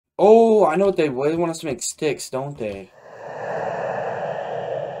Oh, I know what they want us to make sticks, don't they?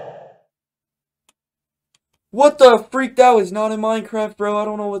 What the freak? That was not in Minecraft, bro. I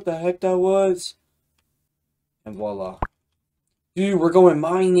don't know what the heck that was. And voila. Dude, we're going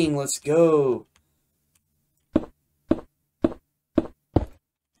mining. Let's go.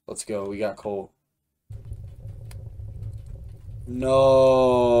 Let's go. We got coal.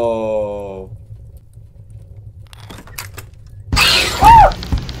 No. Ah!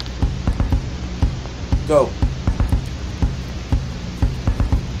 Go.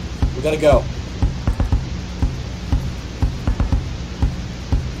 We gotta go.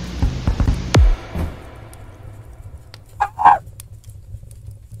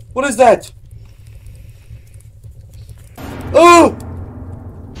 What is that? Oh!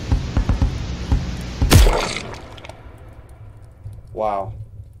 Wow.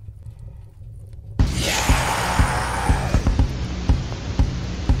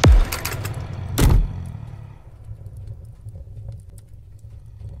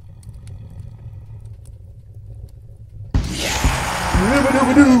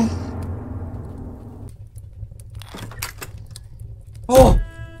 Oh!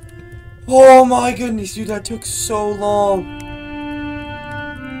 Oh my goodness, dude, that took so long.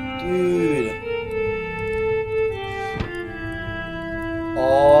 Dude.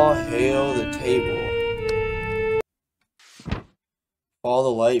 All hail the table. Follow the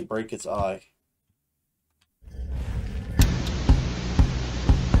light, break its eye.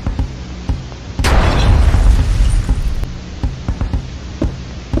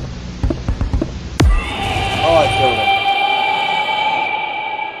 Oh, I killed him.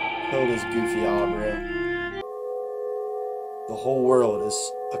 Killed his goofy bro. The whole world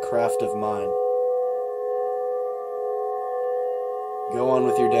is a craft of mine. Go on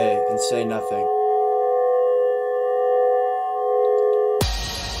with your day and say nothing.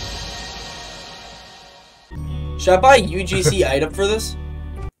 Should I buy a UGC item for this?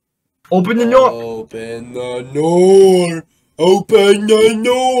 Open the door! Open the door! Open the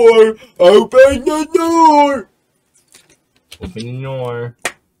door! Open the door! Open the door.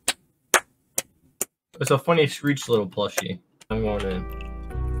 It's a funny Screech little plushie. I'm going to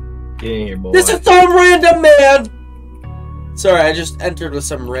get in here, boy. This is some random man! Sorry, I just entered with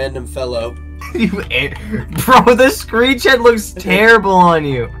some random fellow. Bro, the Screech head looks terrible on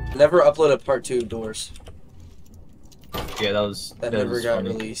you. Never uploaded part 2 of Doors. Yeah, that never was got funny.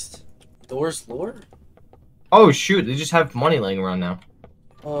 released. Doors lore? Oh shoot, they just have money laying around now.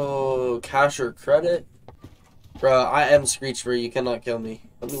 Oh, cash or credit? Bro, I am Screech, bro. You cannot kill me.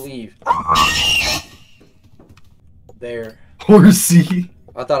 Let me leave. Bear. Horsey.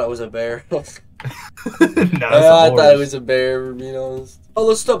 I thought it was a bear. No, I thought it was a bear, for being honest. Oh,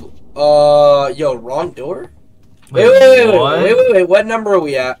 let's stop. Yo, wrong door? Wait. What number are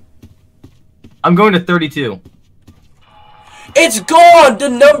we at? I'm going to 32. It's gone! The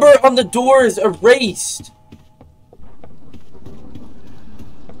number on the door is erased.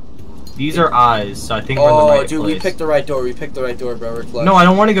 These are eyes, so I think we're in the right place. Oh, dude, we picked the right door. We picked the right door, bro. We're clutch. No, I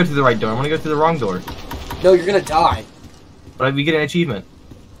don't want to go to the right door. I want to go to the wrong door. No, you're gonna die. But we get an achievement.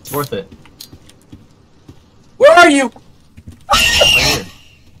 It's worth it. Where are you? Right here.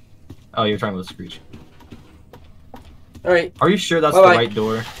 Oh, you're trying with Screech. Alright. Are you sure that's the right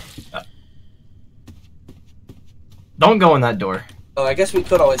door? Don't go in that door. Oh, I guess we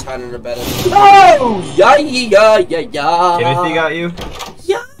could always hide under bed. Oh! Yeah. Timothy got you?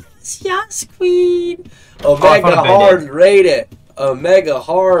 Yes, queen. Omega hard rate it. Omega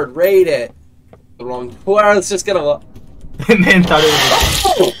hard rate it. The wrong. Well, it's just gonna. Man thought it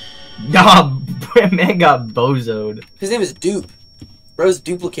was. Nah, man got bozoed. His name is Dupe. Bro's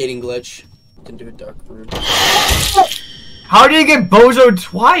duplicating glitch. Didn't do a dark room. How did he get bozoed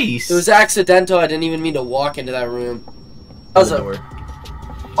twice? It was accidental. I didn't even mean to walk into that room.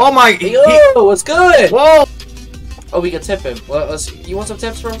 Oh my! Yo, what's good? Whoa! Oh, we can tip him. You want some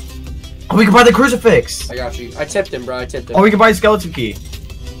tips, bro? Oh, we can buy the crucifix. I got you. I tipped him, bro. I tipped him. Oh, we can buy a skeleton key.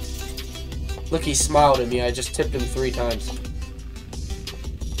 Look, he smiled at me. I just tipped him 3 times.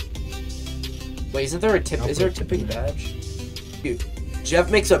 Wait, isn't there a tip? Is there a tipping badge? Dude,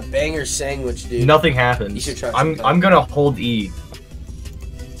 Jeff makes a banger sandwich, dude. Nothing happens. You should try. I'm gonna hold E.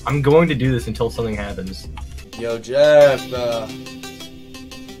 I'm going to do this until something happens. Yo, Jeff.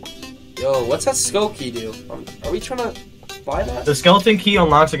 Yo, what's that skull key do? Are we trying to buy that? The skeleton key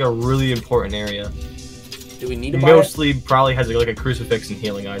unlocks like a really important area. Do we need to buy it? Mostly probably has like a crucifix and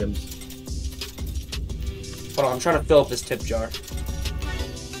healing items. Hold on, I'm trying to fill up this tip jar.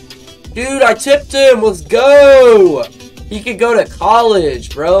 Dude, I tipped him! Let's go! He could go to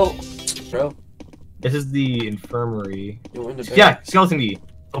college, bro. Bro. This is the infirmary. You want to Yeah, skeleton key.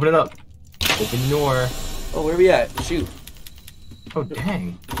 Open it up. Open the door. Oh, where we at? Shoot. Oh,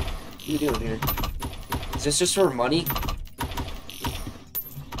 dang. What are you doing here? Is this just for money?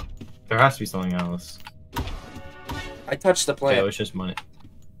 There has to be something else. I touched the plant. Yeah, it was just money.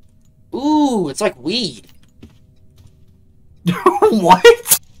 Ooh, it's like weed.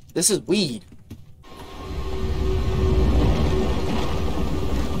 What? This is weed.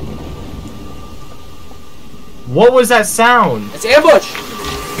 What was that sound? It's ambush!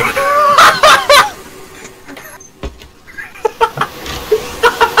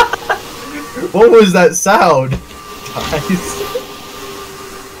 What was that sound? Guys.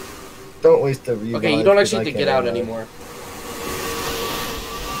 Don't waste the revive. Okay, you don't actually have to get out anymore.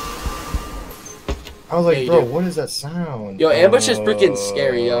 I was like, yeah, bro, what is that sound? Yo, ambush is freaking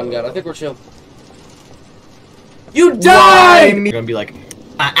scary, yo. God, I think we're chill. You died! You're gonna be like,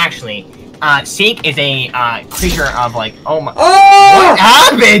 actually, Seek is a creature of like, oh my. Oh! What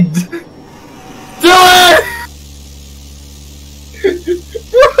happened? Dylan!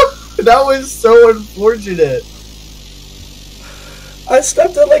 That was so unfortunate. I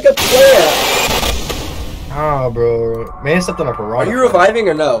stepped on like a plant. Ah, bro. Man, I stepped on a piranha. Are you reviving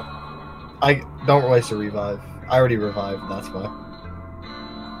or no? I don't waste a revive. I already revived, that's why.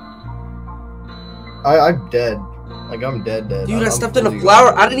 I'm dead. Like, I'm dead. Dude, I stepped in a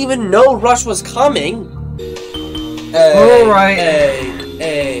flower. I didn't even know Rush was coming. Hey, alright.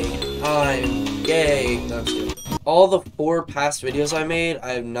 Hey, I'm gay. No, I'm just kidding. All the 4 past videos I made,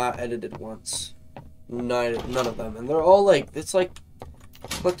 I have not edited once. None of them. And they're all like, it's like,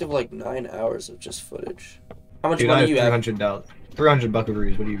 collective like 9 hours of just footage. How much money do you have? $300. 300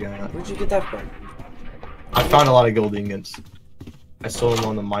 buckaroos, what do you got? Where'd you get that from? I found a lot of gold ingots. I sold them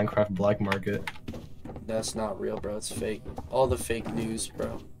on the Minecraft black market. That's not real, bro. It's fake. All the fake news,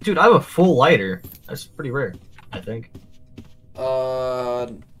 bro. Dude, I have a full lighter. That's pretty rare, I think.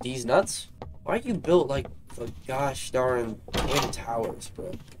 These nuts? Why you built like the gosh darn Twin Towers,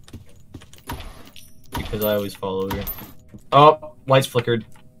 bro? Because I always follow her. Oh, lights flickered.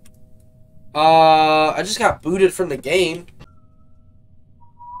 I just got booted from the game.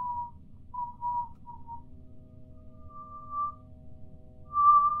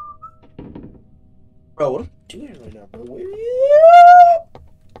 Bro, what am I doing right now, bro? Where are you?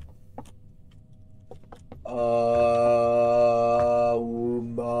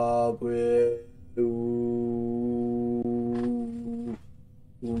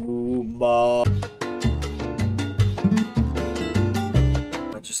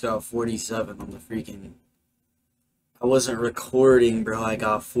 I just got 47 on the freaking... I wasn't recording, bro. I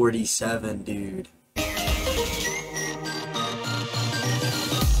got 47, dude.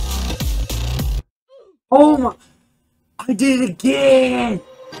 Oh my... I did it again!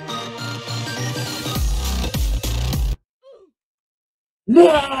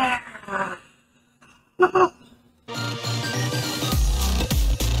 Yeah!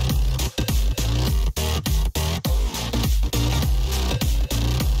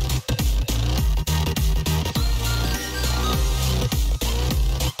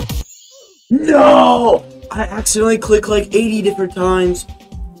 No! I accidentally clicked like 80 different times.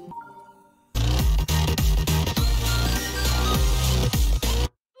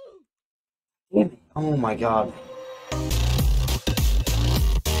 Oh my god.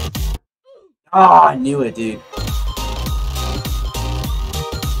 Ah, I knew it, dude.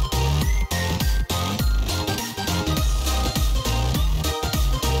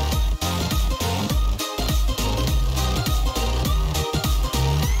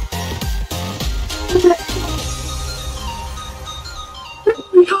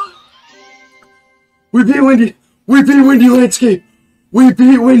 We beat Windy! We beat Windy Landscape! We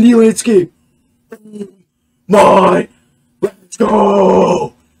beat Windy Landscape! My! Let's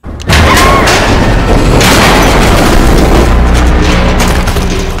go!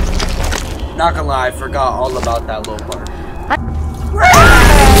 Not gonna lie, I forgot all about that little part.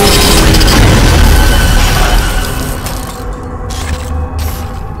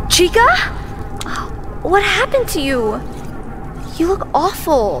 Chica? What happened to you? You look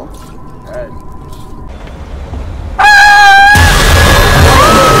awful.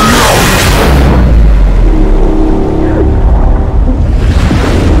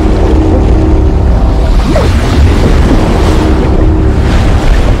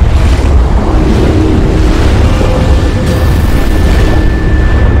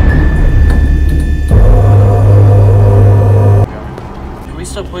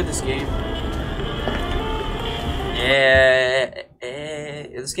 Still play this game? Yeah,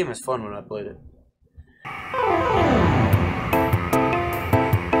 this game was fun when I played it.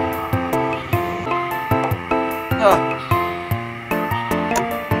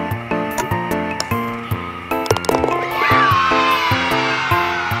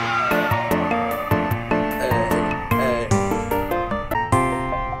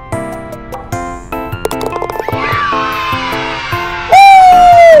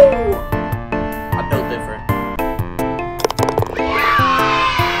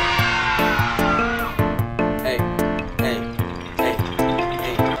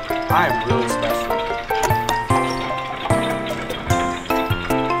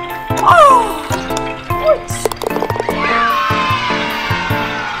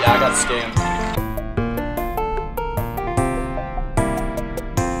 scam.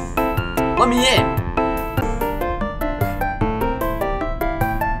 Let me in.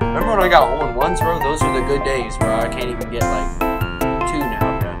 Remember when I got all-in-ones, bro? Those were the good days, bro. I can't even get like 2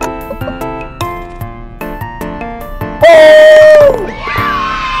 now, bro. Oh!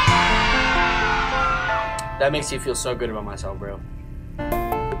 That makes you feel so good about myself, bro.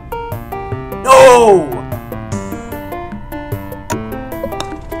 No!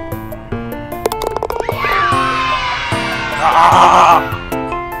 Ah!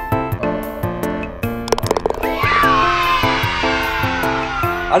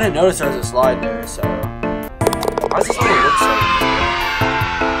 I didn't notice there was a slide there, so... Why does this only look so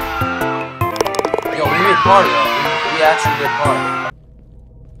good? Yo, we made party, though. We actually did party.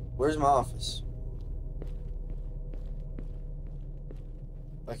 Where's my office?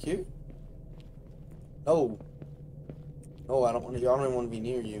 Back here? No. No, I don't want to. I don't even want to be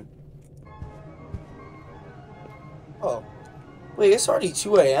near you. Oh. Wait, it's already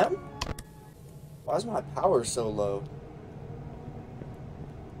 2 a.m.? Why is my power so low?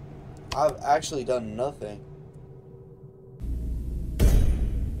 I've actually done nothing.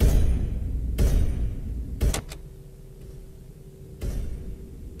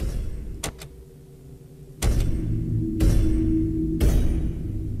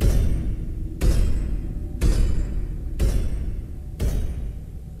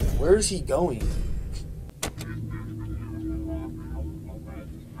 Where is he going?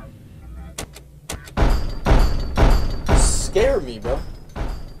 Scare me, bro.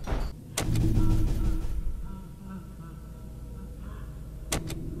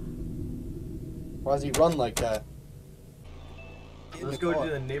 Why does he run like that? Let's go to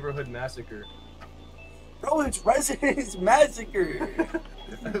the neighborhood massacre. Bro, it's Residence Massacre!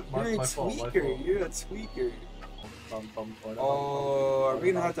 You're a fault. tweaker. You're a tweaker. Oh, are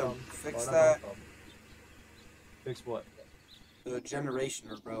we gonna have to fix that? Fix what? The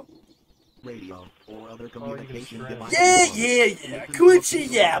generationer, bro. Radio or other communication device. Yeah. Quit your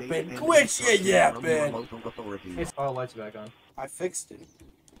yapping. Quit your yapping. It's all lights back on. I fixed it.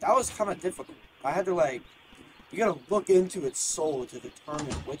 That was kind of difficult. I had to like, you gotta look into its soul to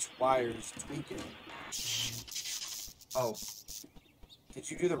determine which wires tweak it. Oh. Did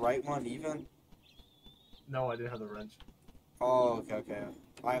you do the right one even? No, I didn't have the wrench. Oh, okay.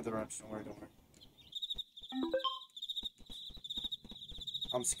 I have the wrench. Don't worry.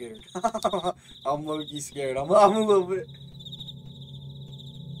 I'm scared. I'm low-key scared. I'm a little bit.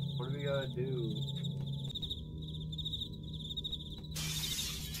 What do we gotta do?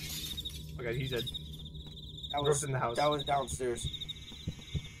 Okay, he's dead. That was in the house. That was downstairs.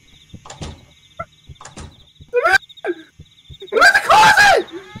 Where's the closet?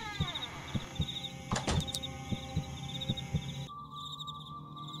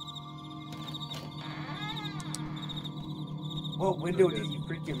 What window did you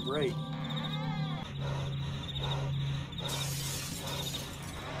freaking break?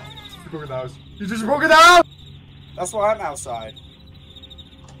 He broke the house. He just broke it out! That's why I'm outside.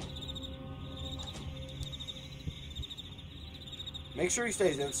 Make sure he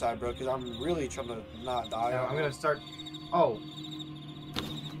stays inside, bro, because I'm really trying to not die. Yeah, I'm gonna start. Oh.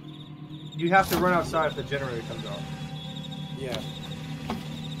 You have to run outside if the generator comes off. Yeah.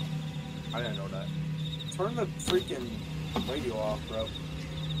 I didn't know that. Turn the freaking radio off, bro.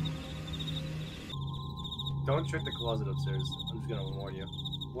 Don't check the closet upstairs. I'm just gonna warn you.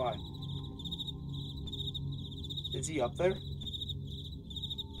 Why? Is he up there?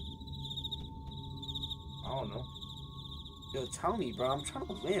 I don't know. Yo, tell me, bro. I'm trying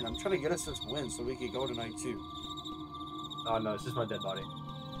to win. I'm trying to get us this win so we can go tonight, too. Oh no, it's just my dead body.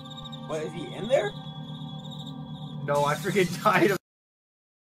 What, is he in there? No, I freaking died of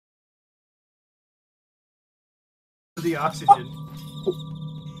the oxygen.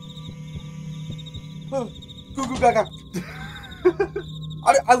 Goo gaga.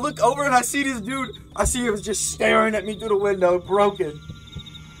 I look over and I see this dude. I see him just staring at me through the window, broken.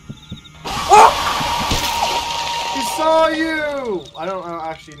 Oh! He saw you! I don't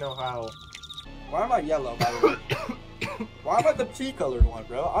actually know how. Why am I yellow, by the way? Why am I the pea colored one,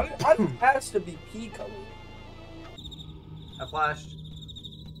 bro? I didn't ask to be pea colored. I flashed.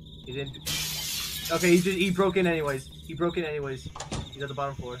 He didn't. Okay, he broke in anyways. He's at the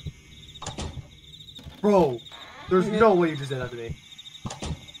bottom floor. Bro, there's no way you just did that to me.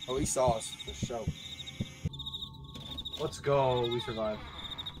 Oh, he saw us for sure. Let's go. We survived.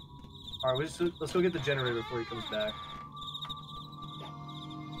 All right, let's go get the generator before he comes back.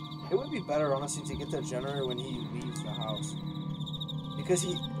 It would be better, honestly, to get the generator when he leaves the house. Because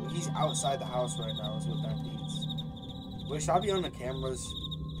he's outside the house right now is what that means. Wait, should I be on the cameras?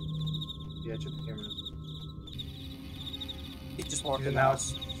 Yeah, check the cameras. He just walked He's in in the the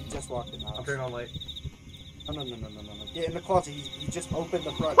house. He just walked in the house. I'm turning on light. No, no, no, no, no, no, no. Get in the closet. He just opened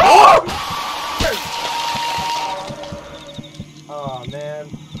the front. Oh man.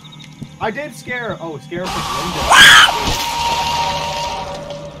 I did scare. Oh, scare him from the window.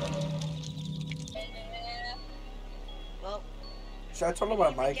 Well, should I turn on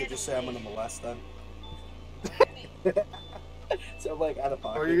my mic and just say I'm gonna molest them? So like out of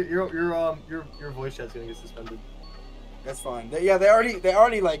Or pocket. your voice chat's gonna get suspended. That's fine. They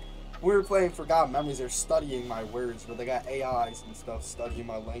already like we were playing Forgotten Memories. They're studying my words, but they got AIs and stuff studying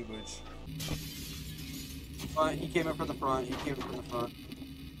my language. He came in from the front. He came in from the front.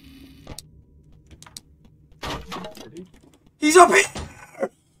 He's up here.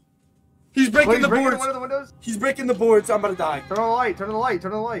 He's breaking the boards. One of the windows. He's breaking the boards. I'm about to die. Turn on the light. Turn on the light.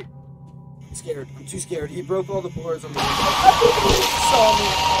 Turn on the light. I'm scared. I'm too scared. He broke all the boards on the window.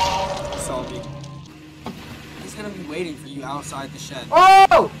 He saw me. He's gonna be waiting for you outside the shed.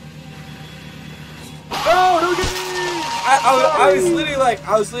 Oh! Oh, don't get me! I was literally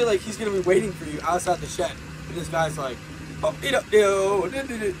like, he's gonna be waiting for you outside the shed. And this guy's like, oh, just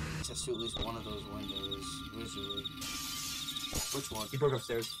to at least one of those windows visually. Which one? He broke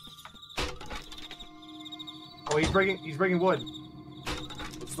upstairs. Oh, he's breaking wood.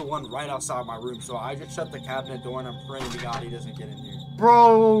 It's the one right outside my room. So I just shut the cabinet door and I'm praying to God he doesn't get in here.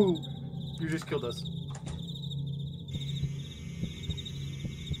 Bro! You just killed us.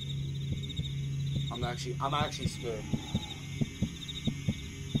 I'm actually scared.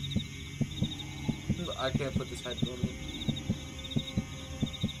 I can't put this headphone in.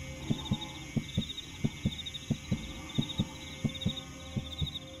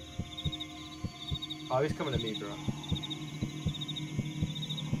 Oh, he's coming to me, bro.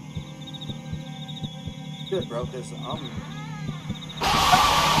 Good, bro, because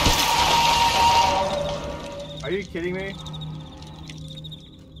Are you kidding me?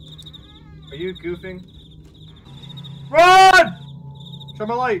 Are you goofing? Run! Turn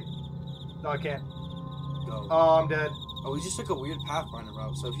my light. No, I can't. Go. Oh, I'm dead. Oh, we just took a weird Pathfinder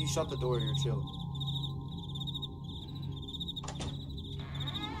route, so if you shut the door, you're chill.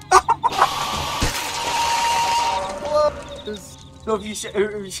 So if you shut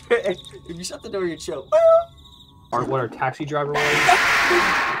the door, you're chill. What our taxi driver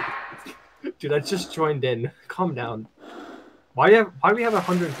was? Dude, I just joined in. Calm down. Why do we have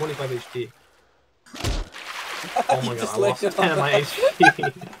 125 HP? Oh my god, I lost 10 of my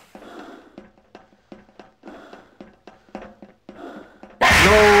HP.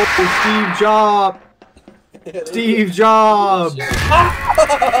 No, Steve Jobs! Steve Jobs!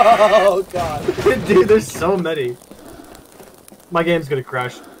 Oh god. Dude, there's so many. My game's gonna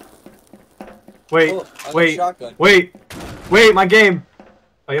crash. Wait, Oh, I have a wait, shotgun. wait, my game!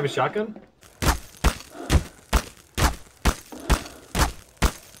 Oh, you have a shotgun?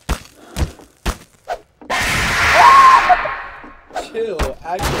 Chill.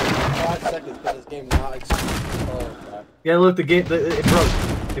 Actually, 5 seconds for this game not extreme. Oh god. Yeah, look, it broke.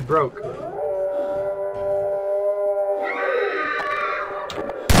 It broke.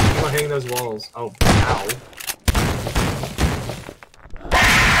 Come on, hitting those walls. Oh, ow.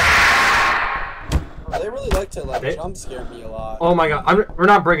 They really like to jump scare me a lot. Oh my god, we're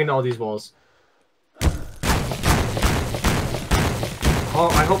not breaking all these walls. Oh,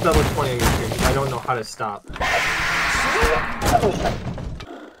 I hope that looks funny on your screen because I don't know how to stop.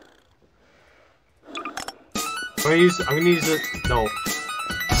 I'm gonna use it. No.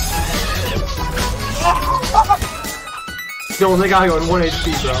 Yo, they got you on 1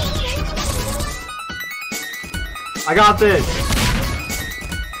 HP, bro. I got this.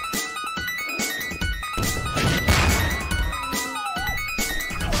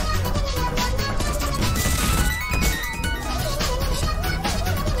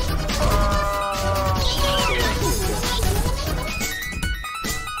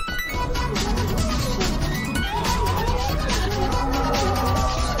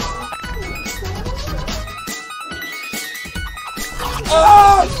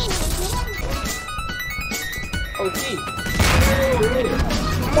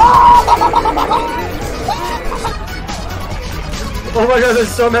 Oh my god, there's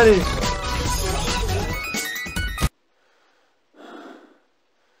so many!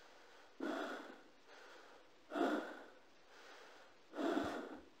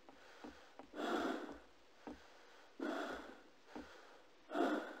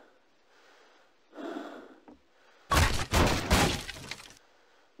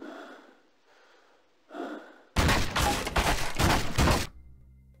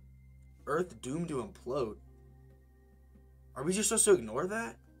 Earth doomed to implode. Are we just supposed to ignore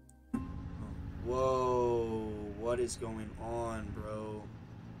that? Whoa, what is going on, bro?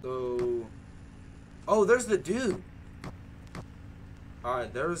 So, oh, there's the dude.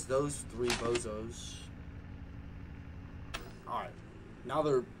 Alright, there's those 3 bozos. Alright, now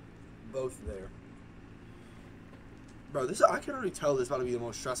they're both there. Bro, I can already tell this is about to be the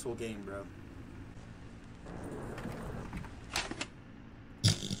most stressful game, bro.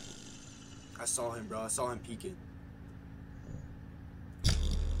 I saw him, bro. I saw him peeking.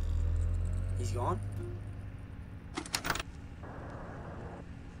 He's gone?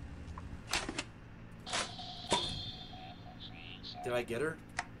 Did I get her?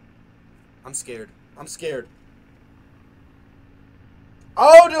 I'm scared. I'm scared.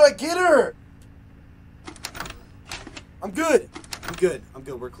 Oh, did I get her? I'm good. I'm good. I'm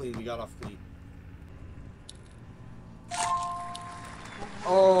good. We're clean. We got off clean.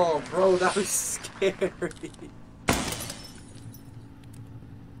 Oh, bro, that was scary.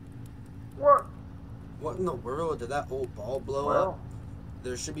 What in the world? Did that old bulb blow up?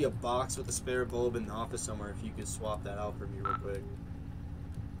 There should be a box with a spare bulb in the office somewhere if you could swap that out for me real quick.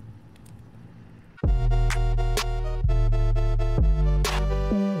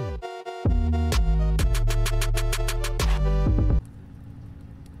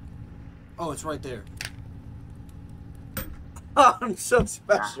 Oh, it's right there. I'm so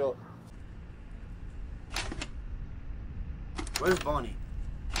special. Where's Bonnie?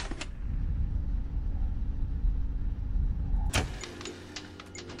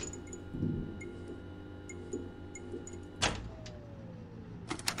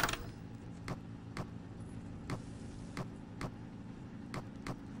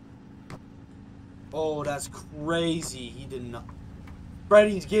 Oh, that's crazy. He did not.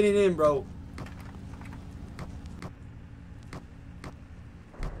 Freddy's getting in, bro.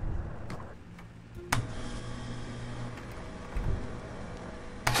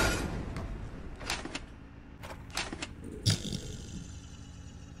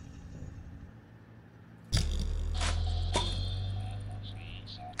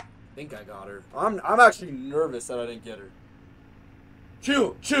 I think I got her. I'm actually nervous that I didn't get her.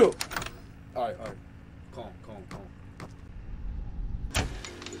 Chill. Alright. Calm.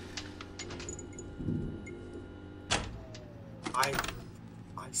 I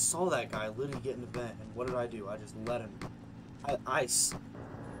saw that guy literally get in the vent, and what did I do? I just let him. Let's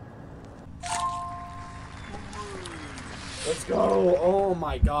go! Oh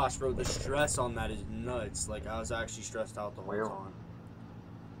my gosh, bro, the stress on that is nuts. Like, I was actually stressed out the whole time.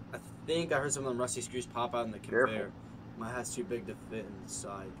 I think I heard some of them rusty screws pop out in the conveyor. My hat's too big to fit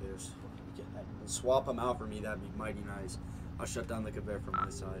inside. There's swap them out for me. That'd be mighty nice. I'll shut down the conveyor from my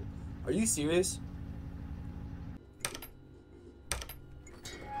side. Are you serious?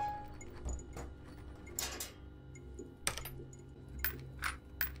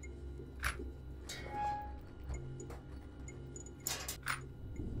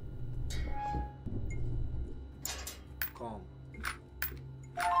 Calm.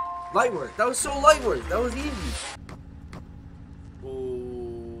 Light work. That was so light work. That was easy.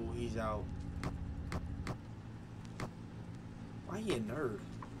 Oh, he's out. Why he a nerd?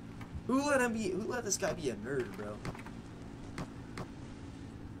 Who let this guy be a nerd, bro?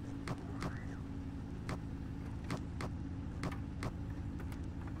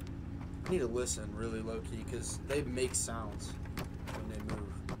 I need to listen really low key because they make sounds when they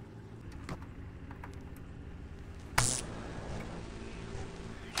move.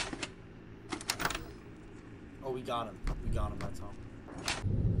 Oh, we got him. We got him that time.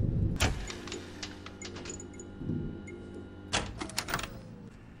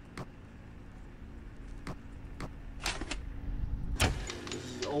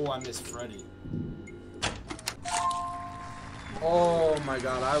 Oh, I missed Freddy. Oh my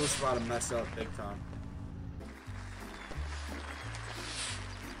god, I was about to mess up big time.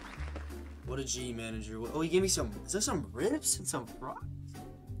 What a G manager. Oh, he gave me some. Is there some ribs and some fries?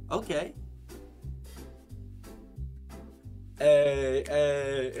 Okay. Hey.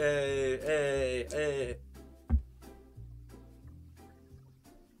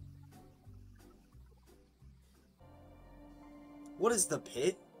 What is the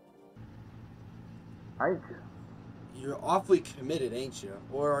pit? Ain't you? You're awfully committed, ain't you?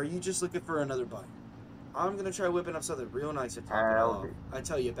 Or are you just looking for another bite? I'm gonna try whipping up something real nice to top it off. I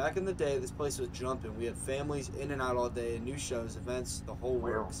tell you, back in the day, this place was jumping. We had families in and out all day, new shows, events, the whole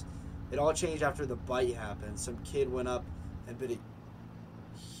works. It all changed after the bite happened. Some kid went up and bit a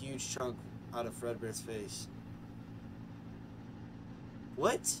huge chunk out of Fredbear's face.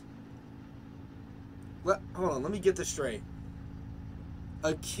 What? Hold on, let me get this straight.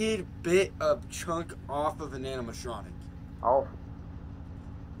 A kid bit a chunk off of an animatronic. Awful.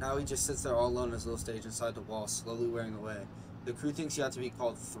 Now he just sits there all alone in his little stage inside the wall, slowly wearing away. The crew thinks he ought to be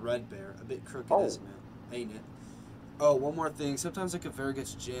called Threadbare. A bit crooked, isn't it? Ain't it? Oh, one more thing. Sometimes the conveyor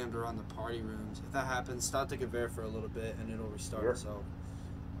gets jammed around the party rooms. If that happens, stop the conveyor for a little bit and it'll restart itself.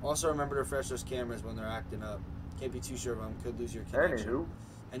 Also remember to refresh those cameras when they're acting up. Can't be too sure of them. Could lose your connection.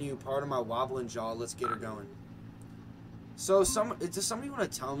 Anywho, pardon my wobbling jaw. Let's get her going. So, does somebody want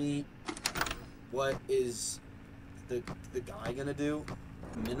to tell me what is the guy gonna do?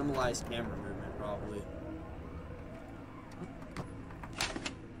 Minimalize camera movement, probably.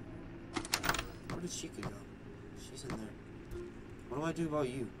 Where did Chica go? She's in there. What do I do about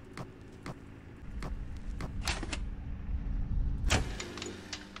you?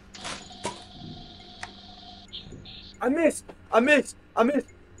 I missed!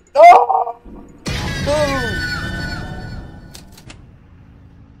 Oh! Boom!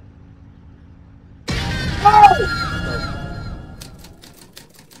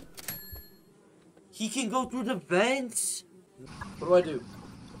 He can go through the vents? What do I do?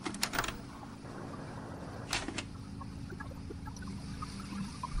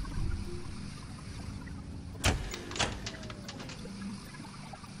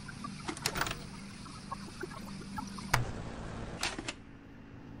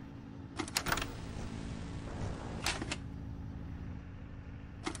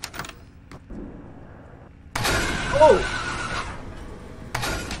 Oh!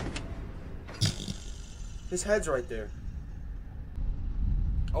 His head's right there.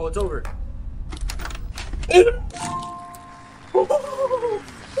 Oh, it's over.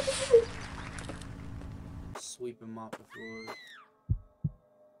 Sweep and mop the floor.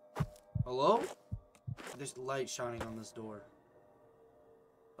 Hello? There's light shining on this door.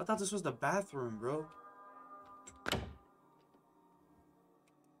 I thought this was the bathroom, bro.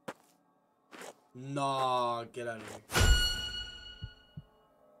 Nah, get out of here.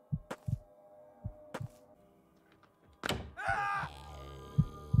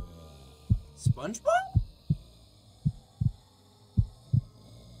 SpongeBob?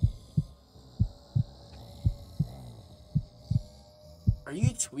 Are you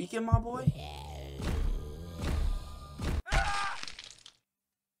tweaking, my boy?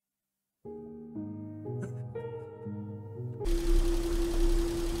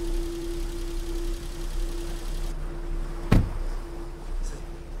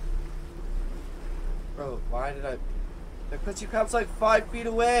 Bro, why did I... That puts you cops like 5 feet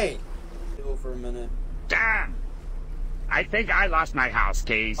away. Go for a minute. Damn! I think I lost my house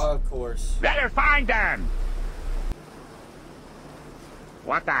keys. Of course. Better find them!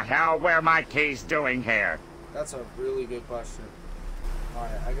 What the hell were my keys doing here? That's a really good question.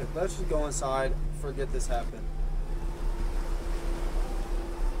 Alright, let's just go inside. Forget this happened.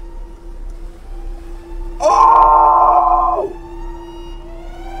 Oh!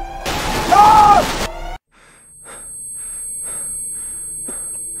 Ah!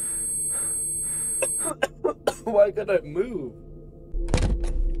 Why could I move?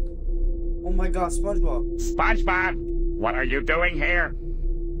 Oh my god, SpongeBob. SpongeBob, what are you doing here?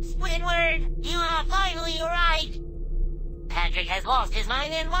 Squidward, you have finally arrived! Patrick has lost his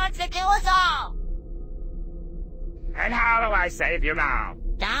mind and wants to kill us all! And how do I save you now?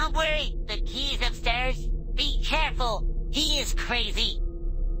 Don't worry, the key's upstairs. Be careful, he is crazy.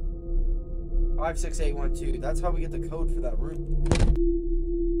 56812, that's how we get the code for that room.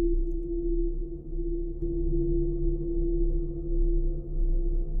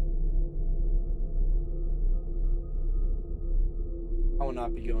 I will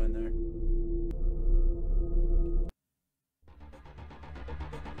not be going there.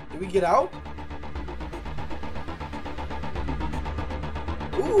 Did we get out?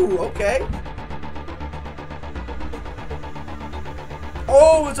 Ooh, okay.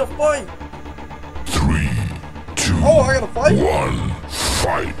 Oh, it's a fight! 3, 2, oh, I gotta fight? 1,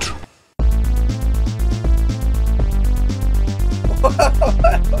 fight!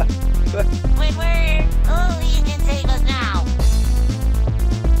 Squidward, only you can save us now.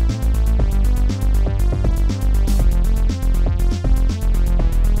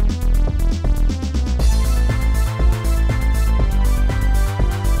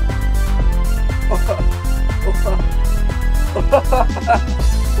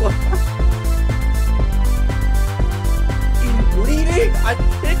 He's bleeding? I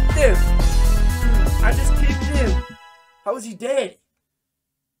kicked him! I just kicked him! How is he dead?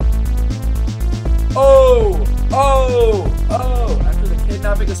 Oh! Oh! Oh! After the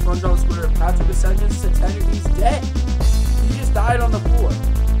kidnapping of SpongeBob Squidward, Patrick was sentenced to 10 years. He's dead! He just died on the floor.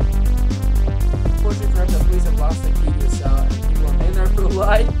 Unfortunately for him, the police have lost the key to his cell, and he will remain there for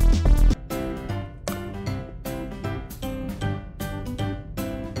life.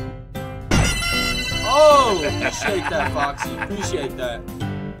 Appreciate that, Foxy. Appreciate that.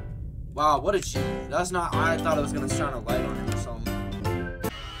 Wow, what a cheat. That's not. I thought it was gonna shine a light on it or something.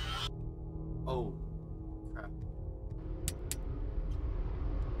 Oh, crap.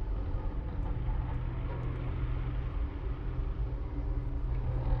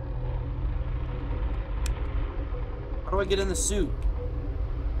 How do I get in the suit?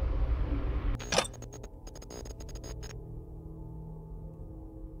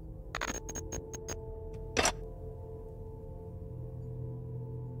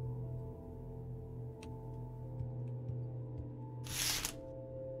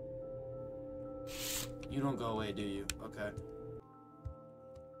 You don't go away, do you? Okay.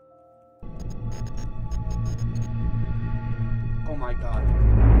 Oh my god.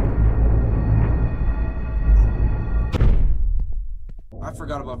 I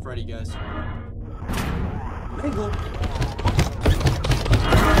forgot about Freddy, guys. Mangle.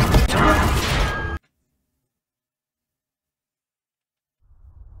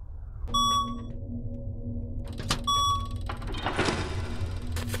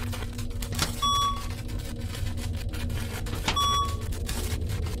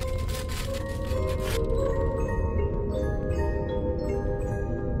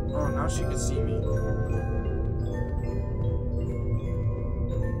 She could see me.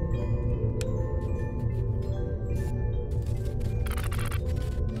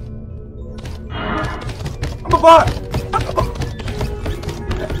 I'm a bot!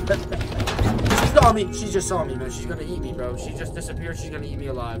 She saw me. She just saw me, man. She's gonna eat me, bro. She just disappeared. She's gonna eat me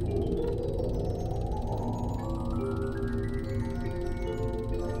alive.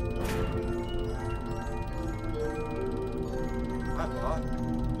 Hi, bot.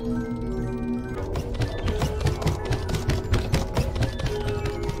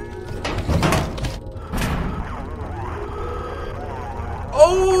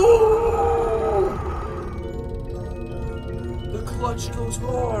 Oh! The clutch goes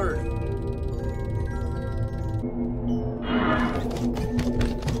hard.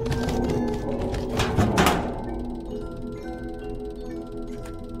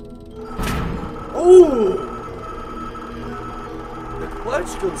 Oh! The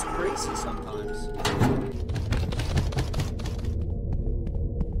clutch goes crazy sometimes.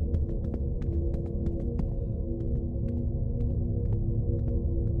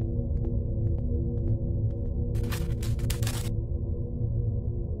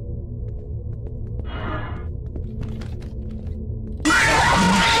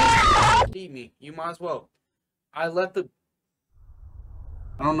 Me. You might as well. I let the...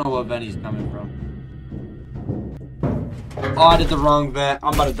 I don't know what vent he's coming from. Oh, I did the wrong vent.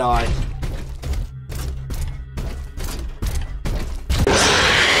 I'm about to die.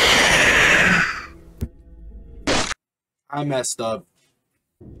 I messed up.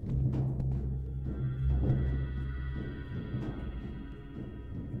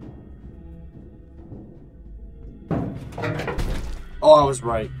 Oh, I was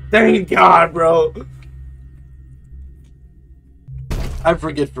right. Thank God, bro. I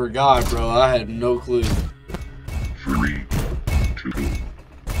forgot, bro. I had no clue. 3, 2,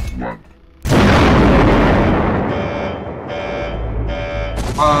 1.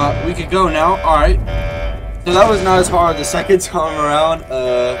 We could go now. Alright. So that was not as hard the second time around.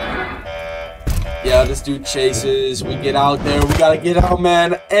 Yeah, this dude chases. We get out there. We gotta get out,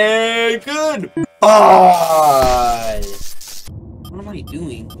 man. And good. Bye. What am I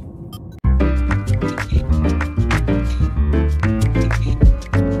doing?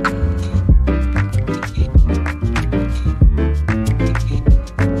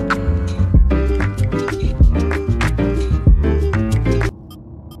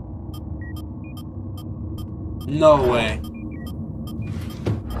 No way.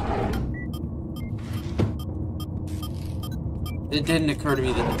 It didn't occur to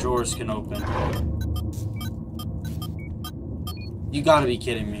me that the drawers can open. You gotta be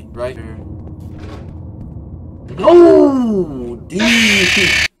kidding me, right? No, dude.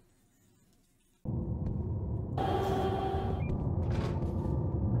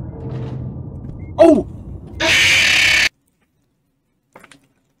 Oh.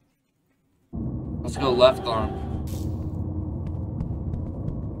 Let's go left arm.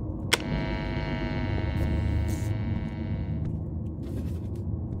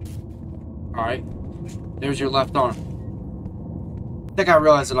 Alright. There's your left arm. I think I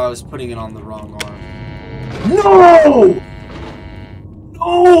realized that I was putting it on the wrong arm. No!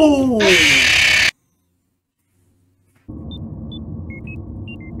 No!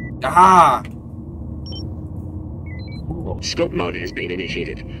 Ah! Scope mode has been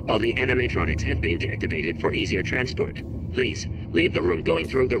initiated. All the animatronics have been deactivated for easier transport. Please, leave the room going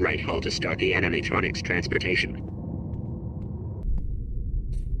through the right hall to start the animatronics transportation.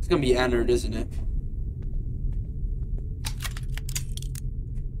 gonna be entered, isn't it?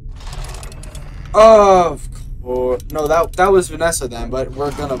 Of course. No, that was Vanessa then, but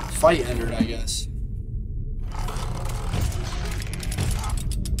we're gonna fight entered, I guess.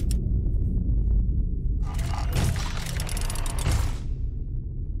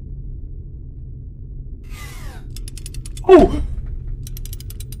 Oh!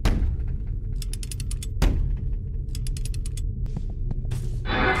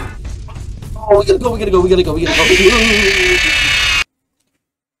 Oh, we gotta go.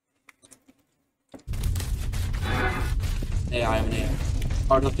 AI, I'm an AI.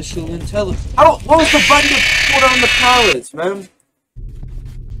 Artificial intelligence. How? What was the button to pull down the pallets, man?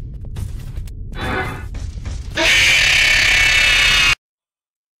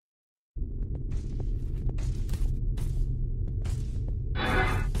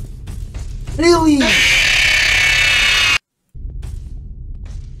 Really?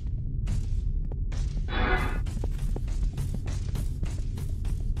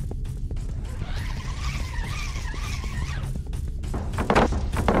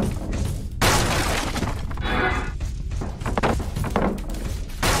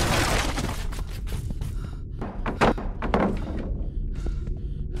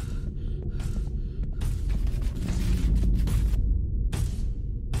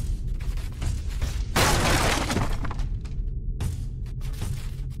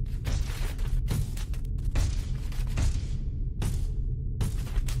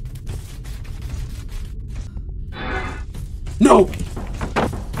 No!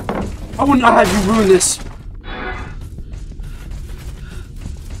 I will not have you ruin this!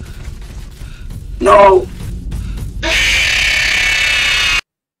 No!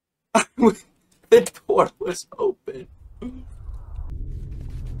 The door was open.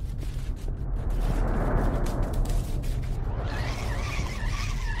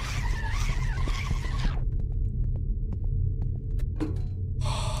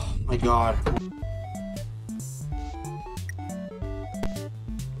 Oh my god.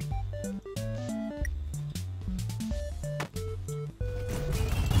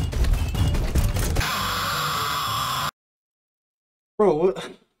 Bro, what?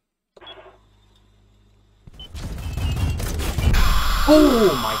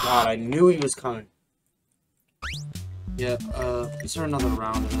 Oh my god, I knew he was coming. Yeah, is there another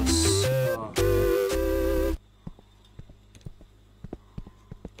round of this?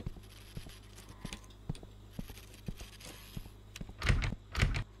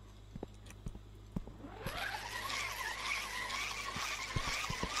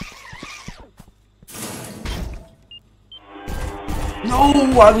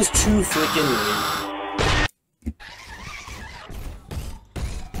 No, I was too freaking late.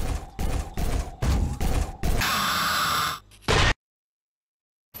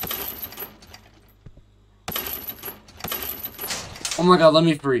 Oh my god, let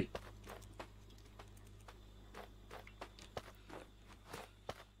me free.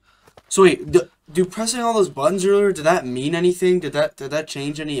 So wait, do pressing all those buttons earlier, did that mean anything? Did that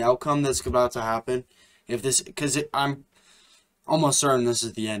change any outcome that's about to happen? If this, because I'm almost certain this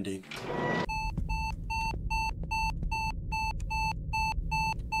is the ending.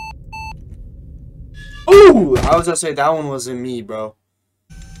 Ooh! I was gonna say that one wasn't me, bro.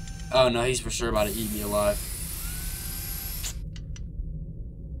 Oh no, he's for sure about to eat me alive.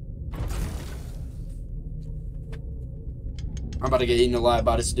 I'm about to get eaten alive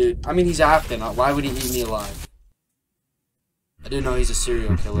by this dude. I mean, he's acting. Why would he eat me alive? I didn't know he's a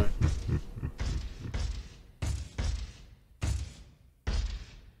serial killer.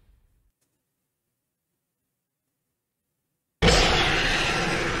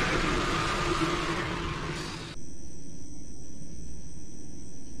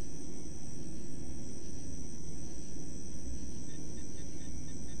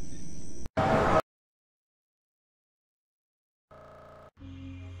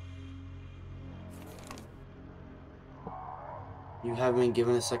 You haven't been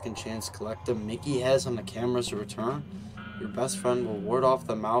given a second chance. Collect the Mickey heads on the cameras to return. Your best friend will ward off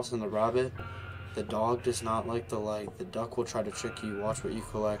the mouse and the rabbit. The dog does not like the light. The duck will try to trick you. Watch what you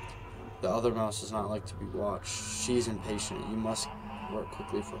collect. The other mouse does not like to be watched. She's impatient. You must work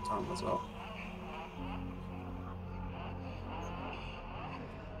quickly for time as well.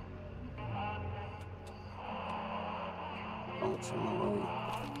 Oh, turn away.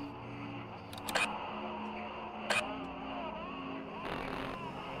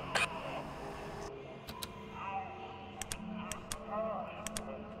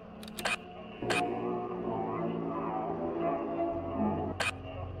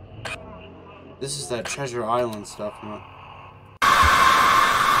 This is that Treasure Island stuff, man.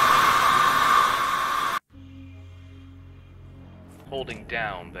 holding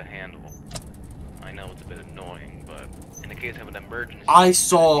down the handle. I know it's a bit annoying, but in the case of an emergency, I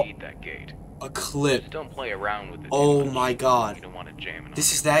saw you need that gate. a clip. Just don't play around with it. Oh too much. my god. You don't want to jam it.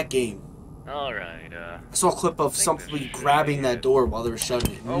 This is that game. All right. I saw a clip of somebody grabbing that door while they were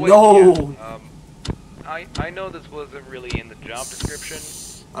shutting it. Oh, wait, No! yeah, I know this wasn't really in the job description.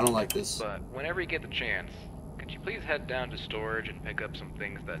 I don't like this. But whenever you get the chance, could you please head down to storage and pick up some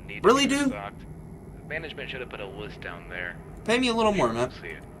things that need Really, to be dude? restocked? Management should have put a list down there. Pay me a little more, man. See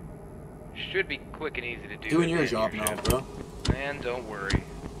it. Should be quick and easy to do. Doing at your the end job of your now, shift. bro. And don't worry.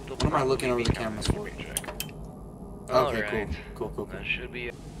 What am I looking over the cameras for? Okay, Alright. cool. That should be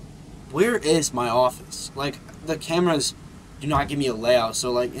it. Where is my office? Like, the cameras do not give me a layout,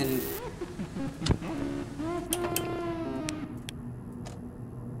 so like, in...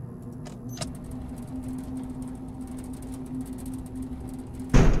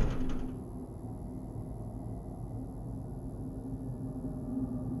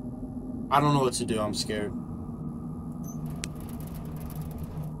 I don't know what to do, I'm scared.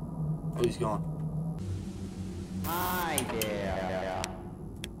 Oh, he's gone. Hi there.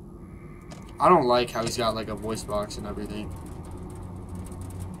 I don't like how he's got like a voice box and everything.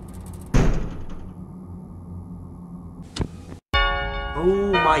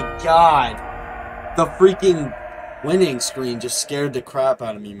 Oh my god. The freaking winning screen just scared the crap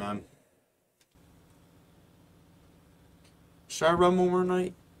out of me, man. Should I run one more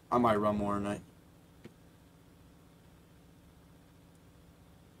night? I might run more tonight.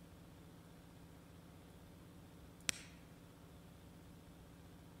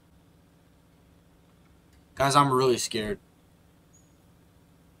 Guys, I'm really scared.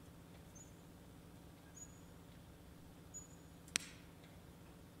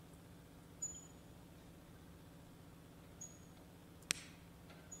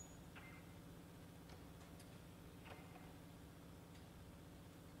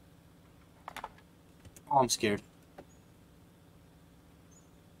 Oh, I'm scared.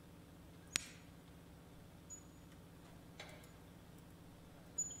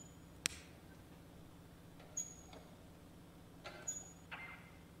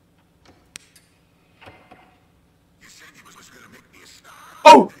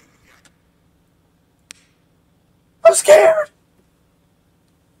 Oh! I'm scared!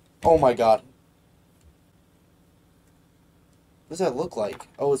 Oh my god. What does that look like?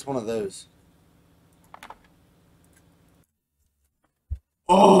 Oh, it's one of those.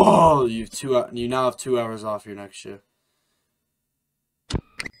 Oh, you now have 2 hours off your next shift.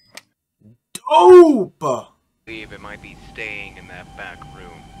 Dope! I believe it might be staying in that back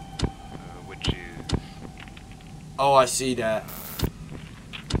room, which is... Oh, I see that.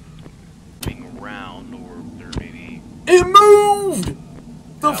 Being around, or there may be... It moved!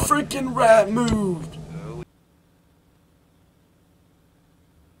 The freaking rat moved!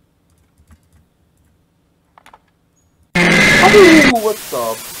 Oh, what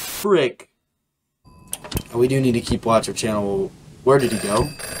the frick? Oh, we do need to keep watch our channel. Where did he go?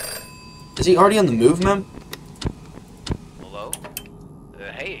 Is he already on the move, man? Hello?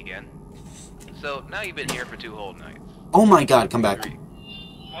 Hey again. So, now you've been here for 2 whole nights. Oh my god, come back. This is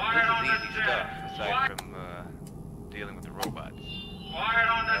easy stuff, aside from, dealing with the robots.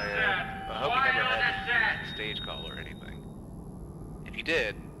 I hope you never had a stage call or anything. If you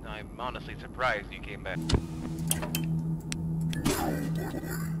did, I'm honestly surprised you came back.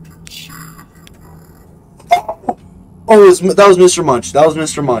 Oh, that was Mr. Munch. That was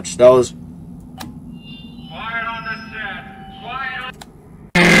Mr. Munch. That was...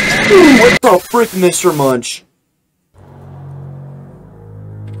 What the frick, Mr. Munch?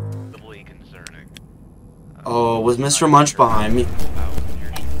 Oh, was Mr. Munch behind me?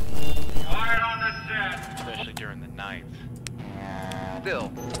 Especially during the night.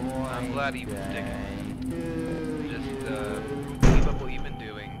 Still, I'm glad you've been sticking. Just, keep up what you've been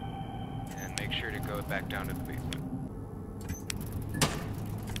doing, and make sure to go back down to the basement.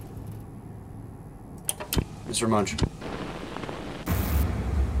 Mr. Munch.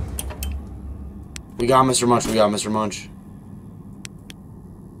 We got Mr. Munch. We got Mr. Munch.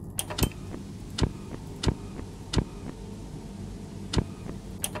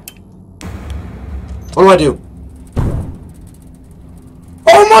 What do I do?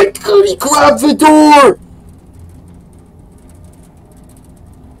 Oh my god, he grabbed the door!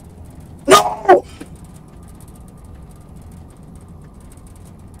 No!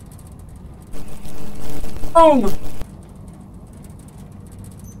 Oh!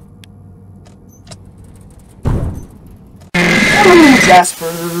 Oh, Jasper!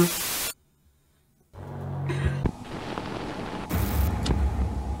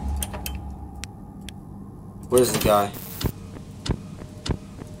 Where's the guy?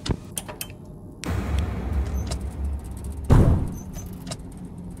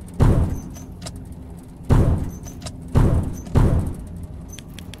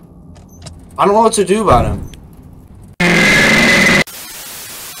 I don't know what to do about him.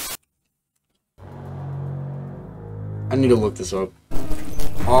 I need to look this up.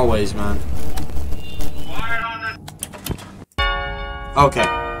 Always, man. Okay.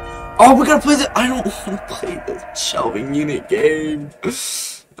 Oh, we gotta play the. I don't want to play the shelving unit game.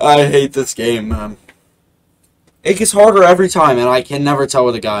 I hate this game, man. It gets harder every time, and I can never tell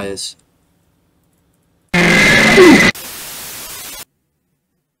where the guy is.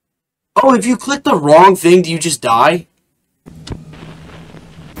 Oh, if you click the wrong thing, do you just die?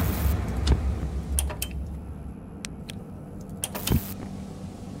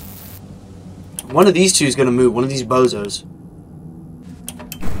 One of these two is gonna move. One of these bozos.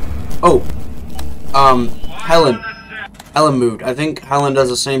 Oh. Helen. Helen moved. I think Helen does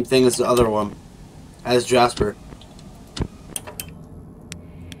the same thing as the other one. As Jasper.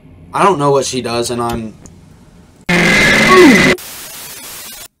 I don't know what she does, and I'm...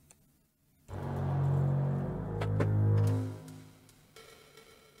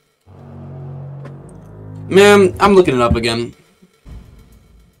 Man, I'm looking it up again.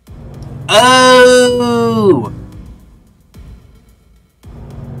 Oh!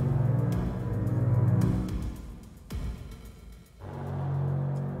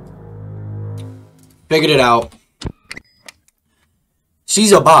 Figured it out.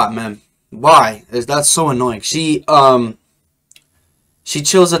 She's a bot, man. Why? That's so annoying. She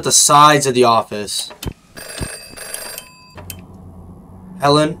chills at the sides of the office.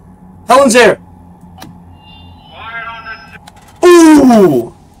 Helen? Helen's there!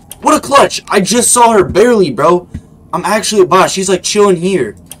 Ooh! What a clutch! I just saw her barely, bro. I'm actually a bot. She's like chilling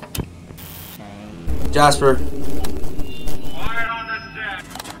here. Jasper.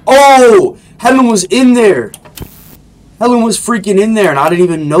 Oh! Helen was in there. Helen was freaking in there and I didn't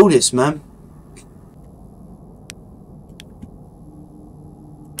even notice, man.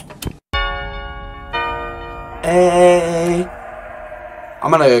 Hey.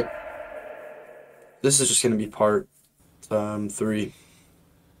 I'm gonna... This is just gonna be part 3.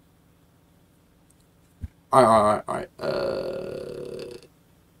 Alright.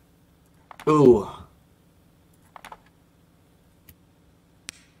 Ooh.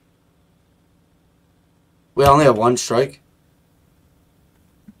 We only have 1 strike.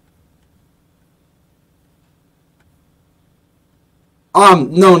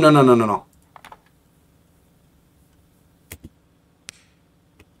 No.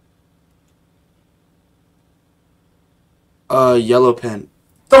 Yellow pen.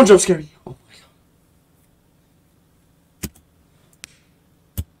 Don't jump scare me. Oh my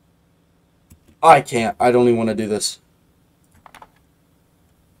god. I can't. I don't even want to do this.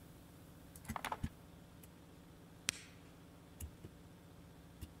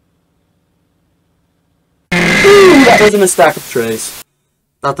 Ooh, that wasn't a stack of trays.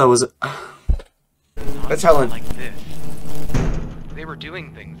 Thought that was. That's Helen. Like this. They were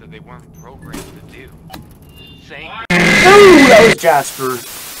doing things that they weren't programmed to do. Saying. Ooh, that was Jasper.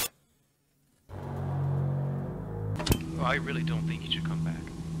 Well, I really don't think you should come back.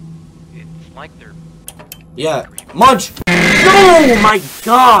 It's like they're... Yeah. Munch! No! My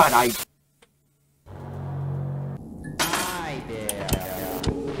god! Hi there.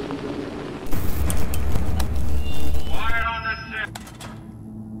 Quiet on the set.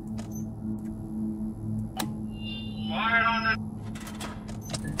 Quiet on the...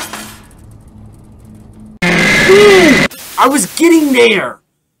 I was getting there!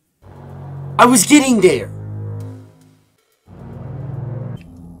 I was getting there!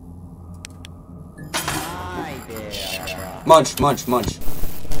 Hi there. Munch.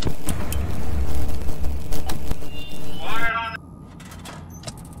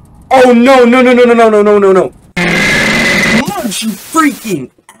 Oh no! Munch, you freaking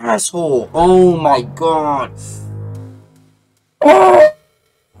asshole! Oh my god! Oh!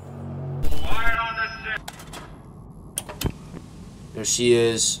 There she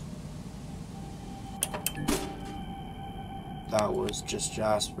is. That was just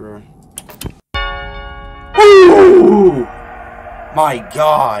Jasper. Ooh! My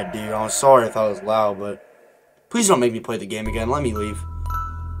god, dude. I'm sorry if I was loud, but please don't make me play the game again. Let me leave.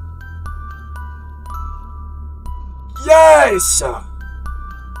 Yes!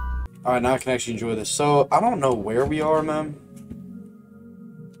 Alright, now I can actually enjoy this. So, I don't know where we are, man.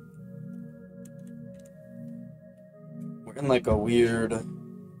 We're in like a weird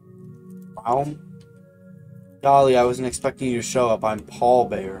realm. Golly, I wasn't expecting you to show up. I'm Paul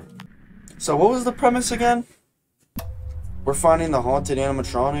Bear. So, what was the premise again? We're finding the haunted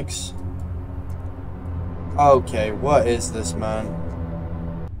animatronics. Okay, what is this, man?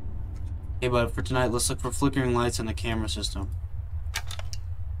 Hey, but for tonight, let's look for flickering lights in the camera system.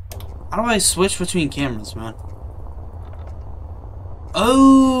 How do I switch between cameras, man?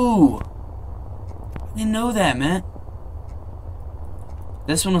 Oh! I didn't know that, man.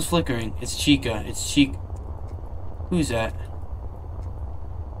 This one was flickering. It's Chica. It's Chica. Who's that?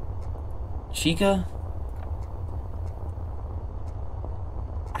 Chica?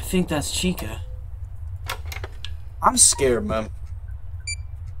 I think that's Chica. I'm scared, man.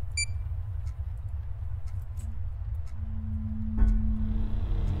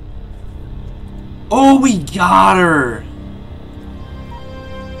 Oh, we got her!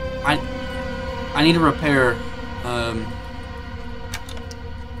 I need to repair.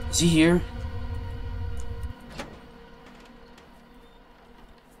 Is he here?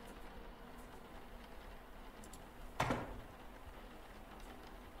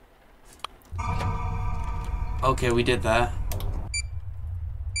 Okay, we did that.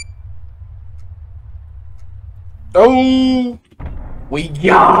 Oh! We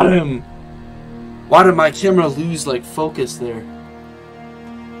got him! Why did my camera lose, like, focus there?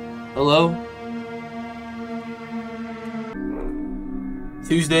 Hello?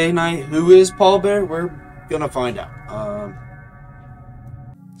 Tuesday night. Who is Paul Bear? We're gonna find out.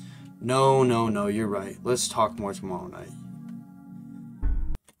 No, you're right. Let's talk more tomorrow night.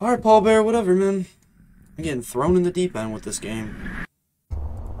 Alright, Paul Bear, whatever, man. I'm getting thrown in the deep end with this game.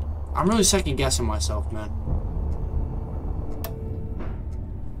 I'm really second guessing myself, man.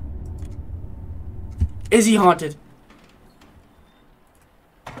 Is he haunted?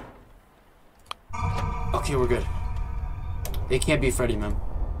 Okay, we're good. It can't be Freddy, man.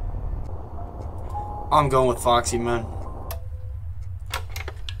 I'm going with Foxy, man.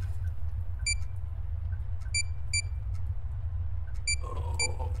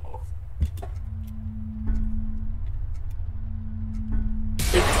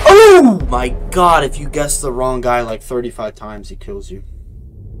 Oh my god, if you guess the wrong guy like 35 times, he kills you.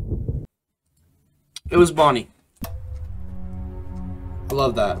 It was Bonnie. I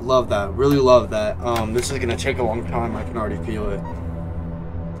love that. Love that. Really love that. This is gonna take a long time. I can already feel it.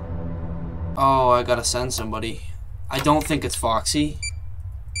 Oh, I gotta send somebody. I don't think it's Foxy.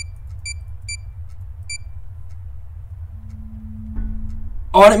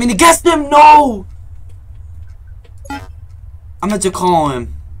 Oh, I didn't mean to guess him! No! I meant to call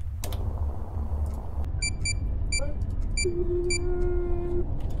him.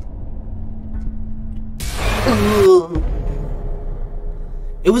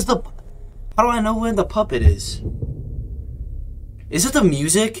 It was the... How do I know where the puppet is? Is it the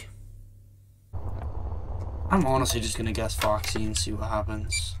music? I'm honestly just gonna guess Foxy and see what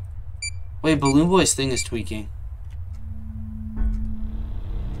happens. Wait, Balloon Boy's thing is tweaking.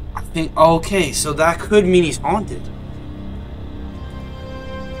 I think... Okay, so that could mean he's haunted.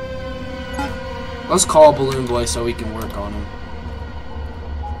 Let's call Balloon Boy so we can work on him.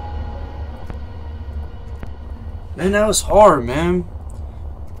 Man, that was hard, man.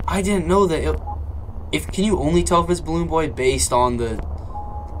 I didn't know that it... Can you only tell if it's Balloon Boy based on the...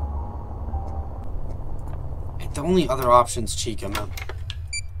 The only other option's Chica, man.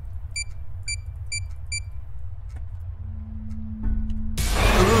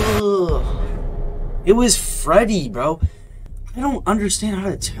 Ugh. It was Freddy, bro. I don't understand how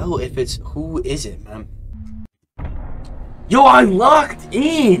to tell if it's... Who is it, man? Yo, I locked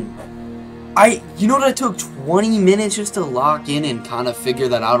in! You know that it took 20 minutes just to lock in and kind of figure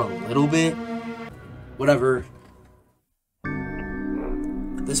that out a little bit? Whatever.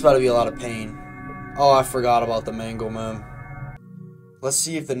 This is about to be a lot of pain. Oh, I forgot about the mango, man. Let's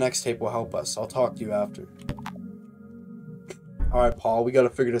see if the next tape will help us. I'll talk to you after. Alright, Paul, we gotta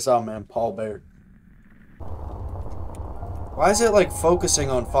figure this out, man. Paul Bear. Why is it, like, focusing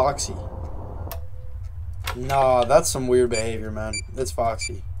on Foxy? Nah, that's some weird behavior, man. It's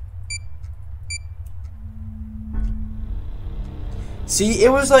Foxy. See, it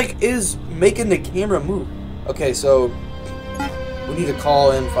was like, is making the camera move. Okay, so we need to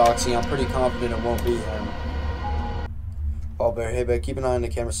call in Foxy. I'm pretty confident it won't be him. Paul Bear, hey, babe, keep an eye on the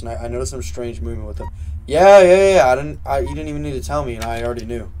cameras tonight. I noticed some strange movement with him. Yeah. You didn't even need to tell me, and I already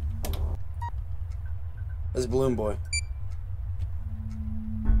knew. That's Balloon Boy.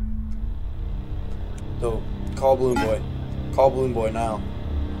 So, call Balloon Boy. Call Balloon Boy now.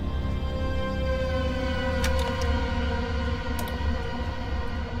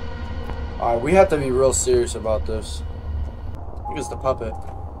 Alright, we have to be real serious about this. I think it's the puppet.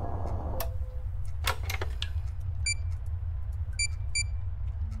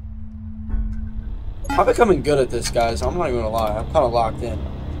 I'm becoming good at this, guys. I'm not even gonna lie. I'm kind of locked in.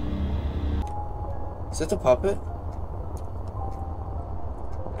 Is it the puppet?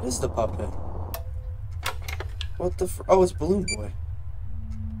 What is the puppet? What the oh, it's Balloon Boy.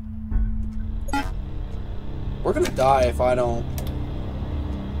 We're gonna die if I don't.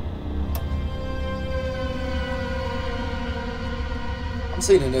 I'm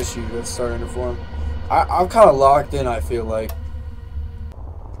seeing an issue that's starting to form. I'm kind of locked in, I feel like.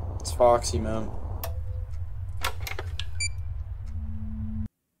 It's Foxy, man.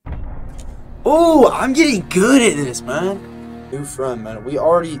 Oh, I'm getting good at this, man. New friend, man.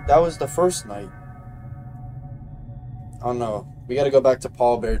 That was the first night. I don't know. We gotta go back to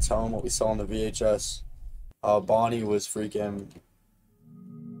Paul Bear, tell him what we saw on the VHS. Bonnie was freaking...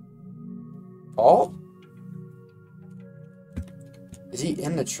 Paul? Is he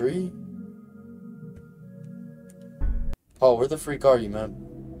in the tree? Paul, where the freak are you, man?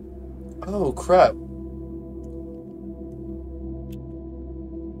 Oh, crap.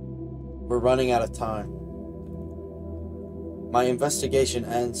 We're running out of time. My investigation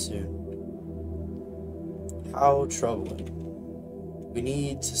ends soon. How troubling. We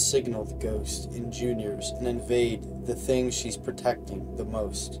need to signal the ghost in Juniors and invade the thing she's protecting the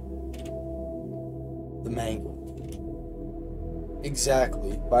most. The Mangle.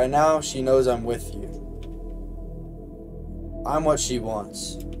 Exactly. By now, she knows I'm with you. I'm what she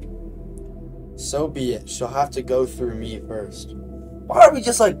wants. So be it. She'll have to go through me first. Why are we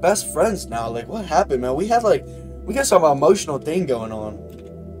just like best friends now? Like, what happened, man? We got some emotional thing going on.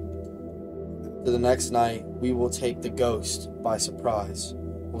 The next night, we will take the ghost by surprise.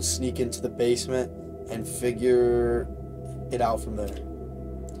 We'll sneak into the basement and figure it out from there.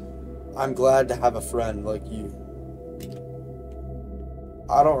 I'm glad to have a friend like you.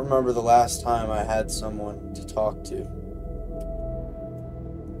 I don't remember the last time I had someone to talk to.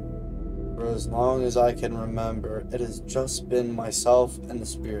 For as long as I can remember, it has just been myself and the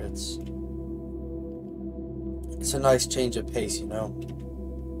spirits. It's a nice change of pace, you know?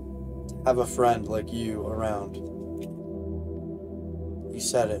 To have a friend like you around. You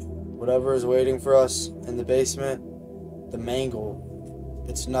said it. Whatever is waiting for us in the basement, the Mangle,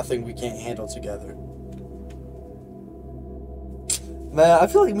 it's nothing we can't handle together. Man, I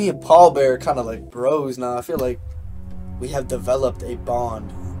feel like me and Paul Bear are kind of like bros now. I feel like we have developed a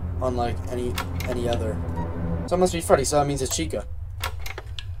bond unlike any other. So it must be Freddy, so that means it's Chica.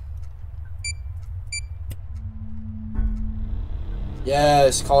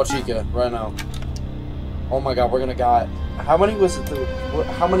 Yes, call Chica right now. Oh my god, we're gonna got. How many was it?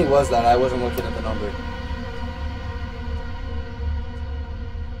 How many was that? I wasn't looking at the number.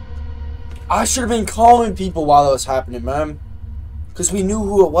 I should have been calling people while that was happening, man. Because we knew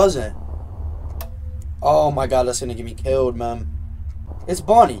who it wasn't. Oh my god, that's gonna get me killed, man. It's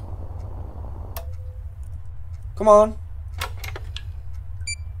Bonnie. Come on.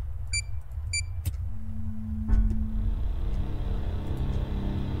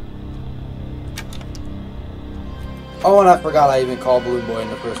 Oh, and I forgot I even called Balloon Boy in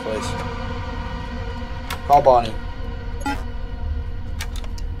the first place. Call Bonnie.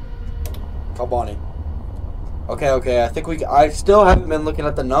 Call Bonnie. Okay, I think I still haven't been looking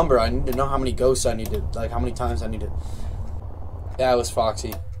at the number. I need to know how many ghosts I needed, like how many times I needed. Yeah, it was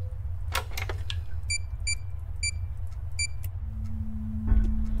Foxy.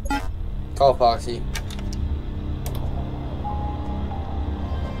 Call Foxy.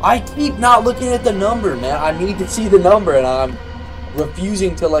 I keep not looking at the number, man. I need to see the number, and I'm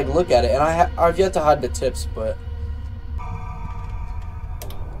refusing to like look at it. And I've yet to hide the tips, but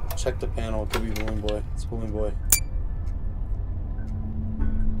check the panel. It could be Balloon Boy. It's Balloon Boy.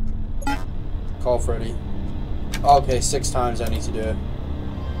 Call Freddy. Okay, 6 times I need to do it.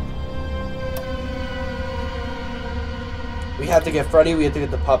 We have to get Freddy, we have to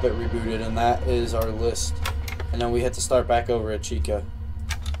get the puppet rebooted, and that is our list. And then we have to start back over at Chica.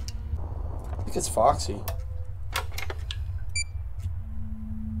 I think it's Foxy.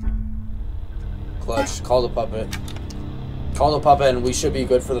 Clutch, call the puppet. Call the puppet and we should be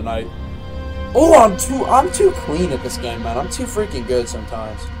good for the night. Oh, I'm too clean at this game, man. I'm too freaking good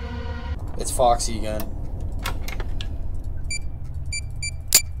sometimes. It's Foxy again.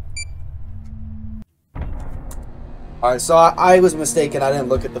 Alright, so I was mistaken. I didn't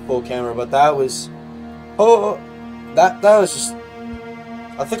look at the full camera, but that was... Oh, that was just...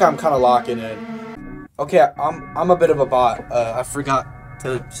 I think I'm kind of locking in. Okay, I'm a bit of a bot. I forgot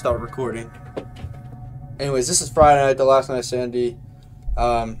to start recording. Anyways, this is Friday night, the last night of Sandy.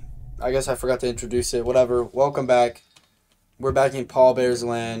 I guess I forgot to introduce it. Whatever. Welcome back. We're back in Paul Bear's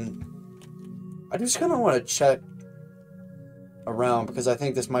land. I just kind of want to check around because I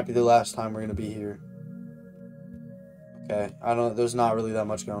think this might be the last time we're going to be here. Okay, there's not really that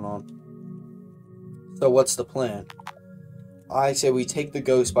much going on. So what's the plan? I say we take the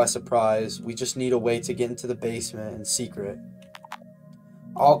ghost by surprise. We just need a way to get into the basement in secret.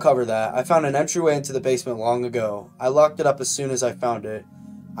 I'll cover that. I found an entryway into the basement long ago. I locked it up as soon as I found it.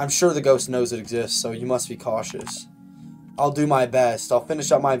 I'm sure the ghost knows it exists, so you must be cautious. I'll do my best. I'll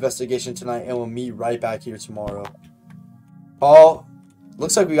finish up my investigation tonight and we'll meet right back here tomorrow. Paul,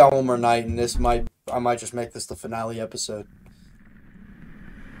 looks like we got one more night, and I might just make this the finale episode.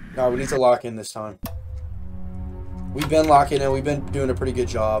 No, we need to lock in this time. We've been locking in. We've been doing a pretty good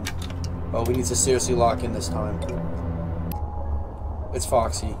job. But we need to seriously lock in this time. It's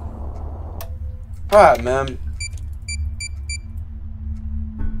Foxy. Alright, man.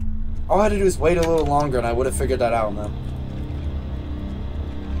 All I had to do is wait a little longer and I would have figured that out, man.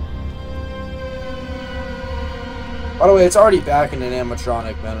 By the way, it's already back in an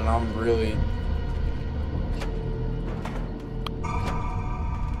animatronic, man, and I'm really...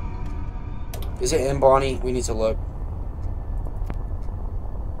 Is it in, Bonnie? We need to look.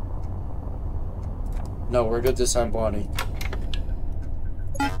 No, we're good this time, Bonnie.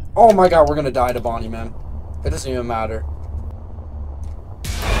 Oh my god, we're gonna die to Bonnie, man. It doesn't even matter.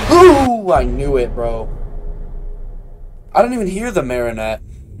 Ooh, I knew it, bro. I didn't even hear the marionette.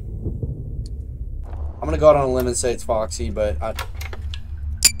 I'm gonna go out on a limb and say it's Foxy, but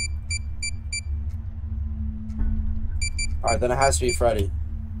Alright, then it has to be Freddy.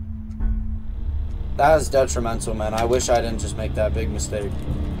 That is detrimental, man. I wish I didn't just make that big mistake.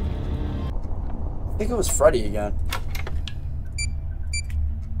 I think it was Freddy again.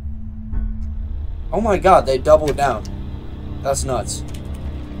 Oh my god, they doubled down. That's nuts.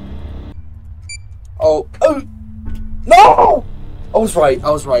 Oh, no! I was right.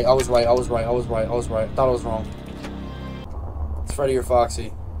 I was right. I was right. I was right. I was right. I was right. I thought I was wrong. It's Freddy or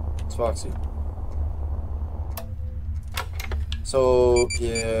Foxy. It's Foxy. So,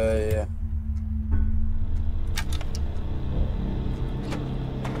 yeah.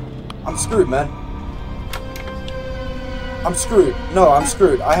 I'm screwed, man. I'm screwed. No, I'm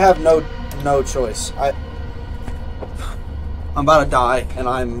screwed. I have no choice. I'm about to die, and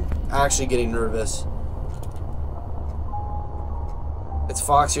I'm actually getting nervous. It's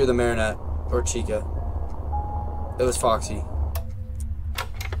Foxy or the marionette, or Chica. It was Foxy.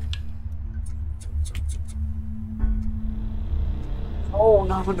 Oh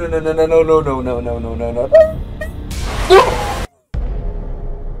no!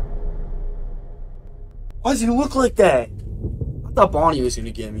 Why does he look like that? I thought Bonnie was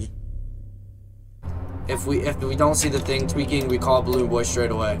gonna get me. If we don't see the thing tweaking, we call Balloon Boy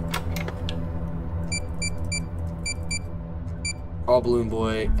straight away. Call Balloon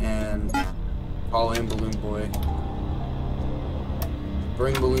Boy and call in Balloon Boy.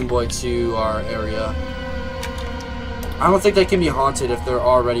 Bring Balloon Boy to our area. I don't think they can be haunted if they're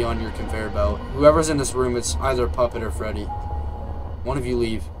already on your conveyor belt. Whoever's in this room, it's either Puppet or Freddy. One of you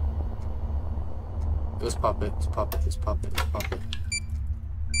leave. It was Puppet. It's Puppet. It's Puppet. It's Puppet.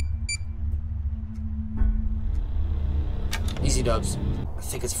 Easy dubs. I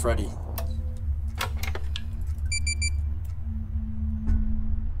think it's Freddy.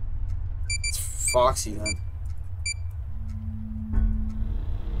 It's Foxy then.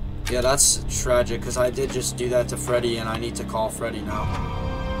 Yeah, that's tragic because I did just do that to Freddy and I need to call Freddy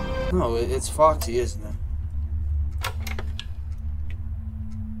now. No, it's Foxy, isn't it?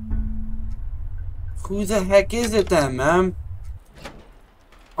 Who the heck is it then, man?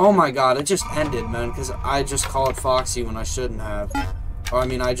 Oh my god, it just ended, man, because I just called Foxy when I shouldn't have. Or, I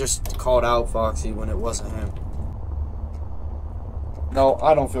mean, I just called out Foxy when it wasn't him. No,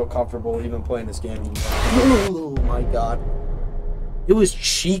 I don't feel comfortable even playing this game anymore. Oh my god. It was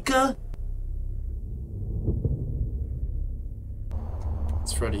Chica?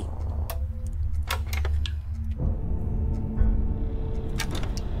 It's Freddy.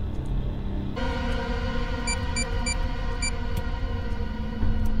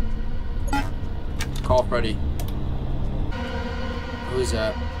 Call Freddy. Who is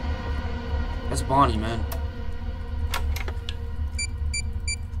that? That's Bonnie, man.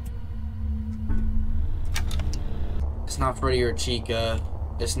 It's not Freddy or Chica.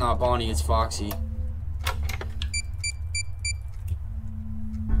 It's not Bonnie, it's Foxy.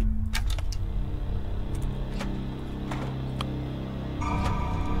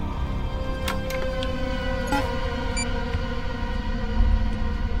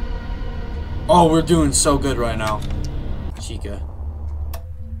 Oh, we're doing so good right now. Chica.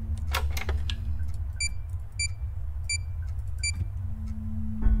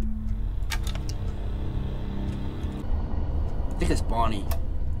 I think it's Bonnie.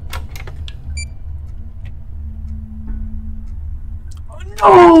 Oh,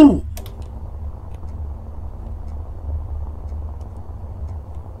 no!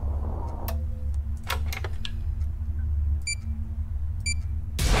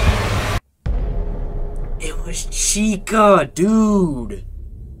 Chica, dude.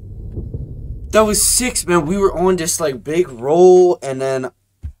 That was 6, man. We were on this like big roll, and then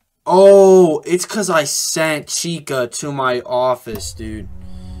oh, it's because I sent Chica to my office, dude.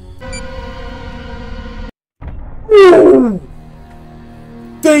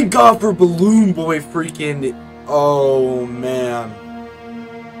 Thank God for Balloon Boy freaking. Oh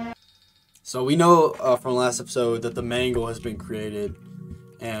man. So we know from last episode that the Mangle has been created,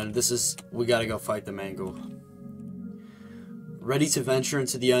 and we gotta go fight the Mangle. Ready to venture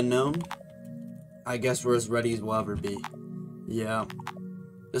into the unknown? I guess we're as ready as we'll ever be. Yeah.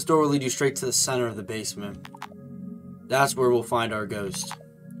 This door will lead you straight to the center of the basement. That's where we'll find our ghost.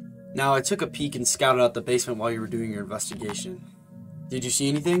 Now, I took a peek and scouted out the basement while you were doing your investigation. Did you see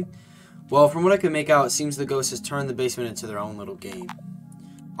anything? Well, from what I could make out, it seems the ghost has turned the basement into their own little game.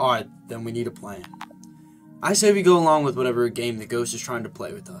 Alright, then we need a plan. I say we go along with whatever game the ghost is trying to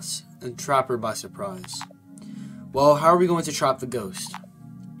play with us, and trap her by surprise. Well, how are we going to trap the ghost?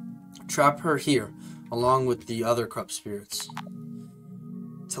 Trap her here, along with the other corrupt spirits.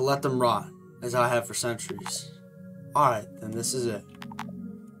 To let them rot, as I have for centuries. Alright, then this is it.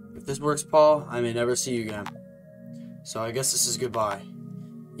 If this works, Paul, I may never see you again. So I guess this is goodbye.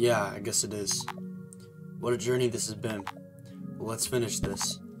 Yeah, I guess it is. What a journey this has been. Well, let's finish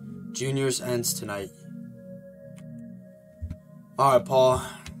this. Junior's ends tonight. Alright, Paul.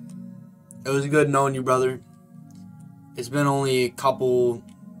 It was good knowing you, brother. It's been only a couple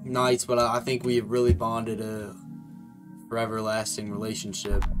nights, but I think we have really bonded a forever lasting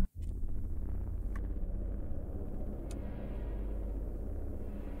relationship.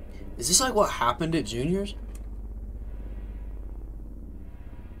 Is this like what happened at Junior's?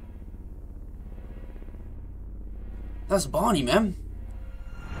 That's Bonnie, man.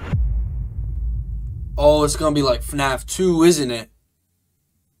 Oh, it's gonna be like FNAF 2, isn't it?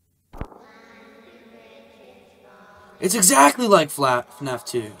 It's exactly like FNAF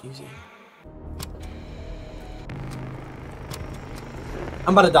 2. Easy.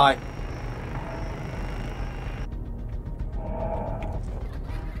 I'm about to die.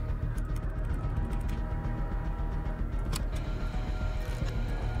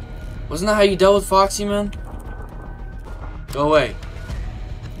 Wasn't that how you dealt with Foxy, man? Go away.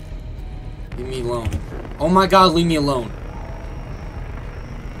 Leave me alone. Oh my God, leave me alone.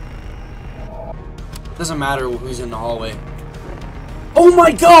 Doesn't matter who's in the hallway. Oh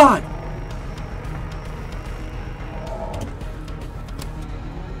my God!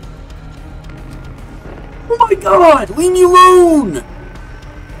 Oh my God! Leave me alone!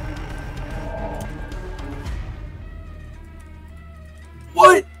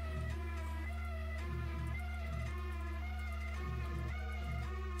 What?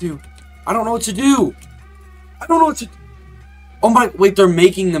 Dude, I don't know what to do. I don't know what to... Oh my... Wait, they're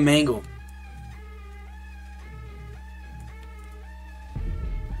making the mango.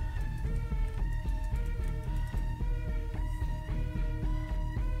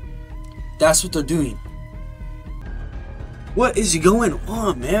 That's what they're doing. What is going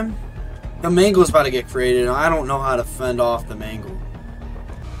on, man? The mango's about to get created, and I don't know how to fend off the mango.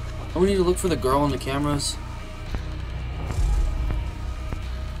 Don't we need to look for the girl on the cameras?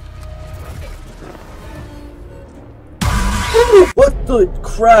 What the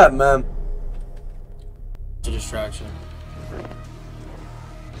crap, man? It's a distraction.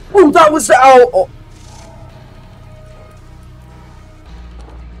 Oh, that was the owl. Oh.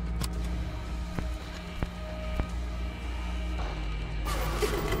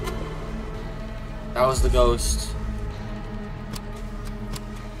 That was the ghost.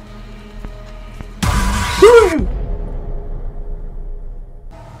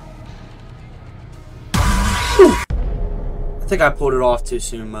 I think I pulled it off too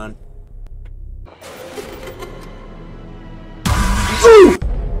soon, man.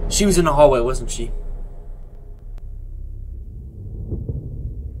 She was in the hallway, wasn't she?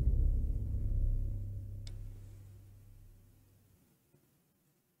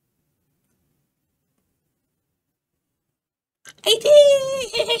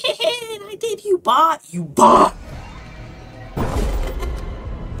 I did, you bot. You bot.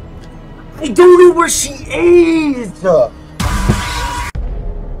 I don't know where she is.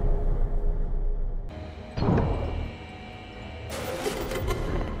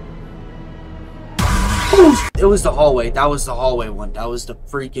 It was the hallway. That was the hallway one. That was the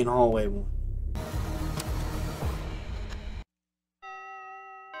freaking hallway one.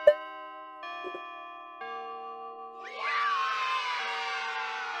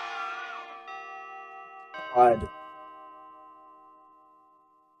 God.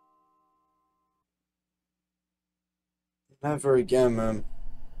 Never again, man.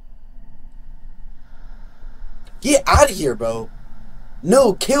 Get out of here, bro.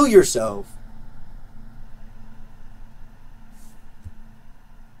 No, kill yourself.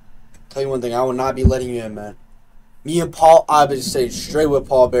 Tell you one thing, I will not be letting you in, man. Me and Paul, I've been staying straight with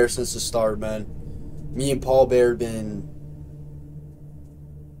Paul Bear since the start, man. Me and Paul Bear been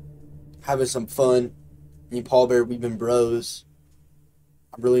having some fun. Me and Paul Bear, we've been bros.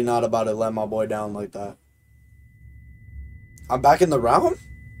 I'm really not about to let my boy down like that. I'm back in the round?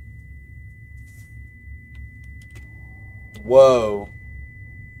 Whoa.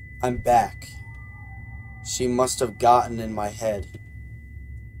 I'm back. She must have gotten in my head.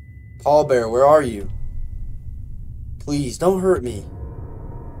 Paul Bear, where are you? Please, don't hurt me.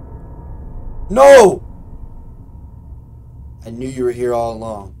 No! I knew you were here all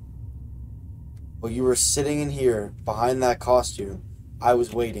along. While you were sitting in here, behind that costume, I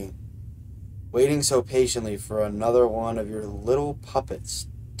was waiting. Waiting so patiently for another one of your little puppets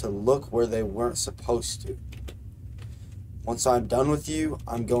to look where they weren't supposed to. Once I'm done with you,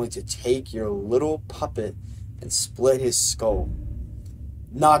 I'm going to take your little puppet and split his skull.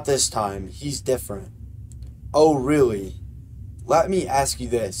 Not this time. He's different. Oh, really? Let me ask you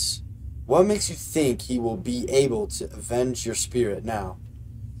this. What makes you think he will be able to avenge your spirit now?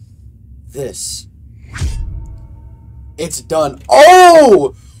 This. It's done.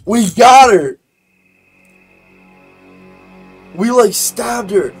 Oh! We got her! We, like,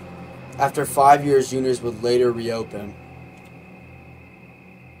 stabbed her! After 5 years, Juniors would later reopen.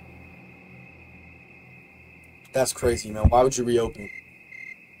 That's crazy, man. Why would you reopen?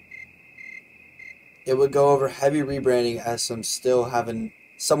 It would go over heavy rebranding as some still have a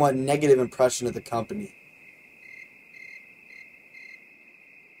somewhat negative impression of the company.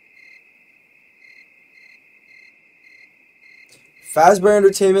 Fazbear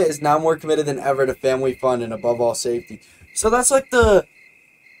Entertainment is now more committed than ever to family fun and above all safety. So that's like the...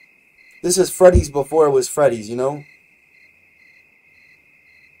 This is Freddy's before it was Freddy's, you know?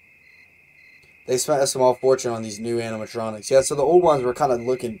 They spent a small fortune on these new animatronics. Yeah, so the old ones were kind of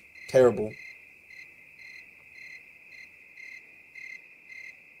looking terrible.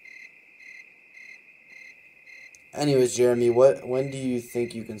 Anyways, Jeremy, when do you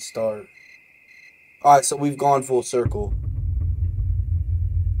think you can start? Alright, so we've gone full circle.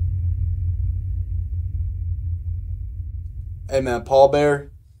 Hey, man, Paul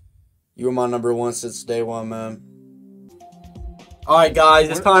Bear, you were my number one since day one, man. Alright, guys,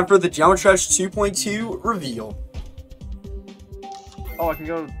 it's time for the Geometry Dash 2.2 reveal. Oh, I can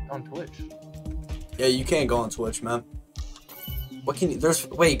go on Twitch. Yeah, you can't go on Twitch, man. What can you...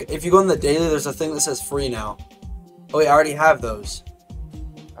 Wait, if you go in the daily, there's a thing that says free now. Oh, wait, I already have those.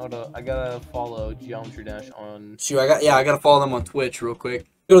 Hold up, I gotta follow Geometry Dash on... Shoot, I gotta follow them on Twitch real quick.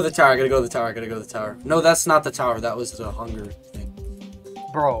 Go to the tower, I gotta go to the tower. No, that's not the tower, that was the hunger thing.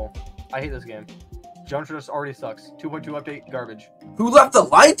 Bro, I hate this game. Geometry Dash already sucks. 2.2 update, garbage. Who left the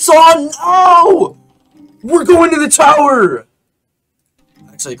lights on? No! We're going to the tower!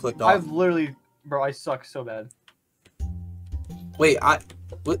 Actually clicked off. I've literally... Bro, I suck so bad. Wait,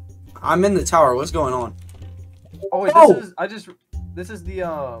 I'm in the tower, what's going on? Oh wait, this is the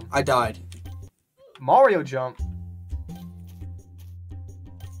I died. Mario jump.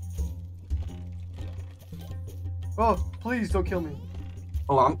 Oh, please don't kill me.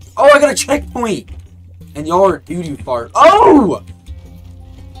 Oh, I got a checkpoint! And y'all are doo-doo fart. Oh!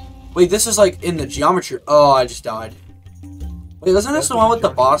 Wait, this is like in the geometry. Oh, I just died. Wait, wasn't this the one with the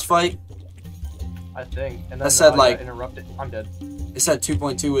boss fight? I think. And then that said, like, interrupted. I'm dead. It said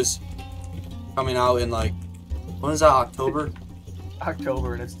 2.2 was coming out in like, when is that, October?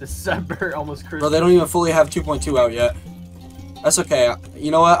 October, and it's December, almost Christmas. Bro, they don't even fully have 2.2 out yet. That's okay.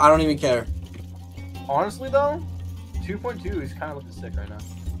 You know what? I don't even care. Honestly, though, 2.2 is kind of looking sick right now.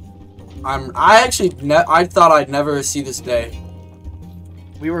 I thought I'd never see this day.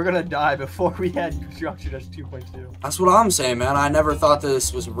 We were gonna die before we had Geometry Dash 2.2. That's what I'm saying, man. I never thought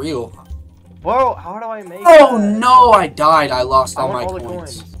this was real. Whoa, how do I make Oh that? no, I died. I lost all my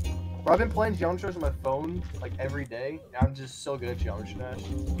coins. Bro, I've been playing Geometry Dash on my phone like every day. And I'm just so good at Geometry Dash.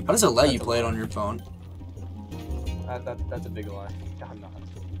 How does it let you play it on your phone? That's a big lie. I'm not.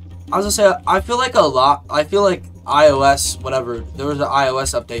 I was gonna say, I feel like iOS, whatever, there was an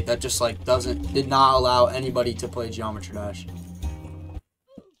iOS update that just like did not allow anybody to play Geometry Dash.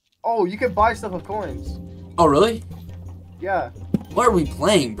 Oh, you can buy stuff with coins. Oh really? Yeah. What are we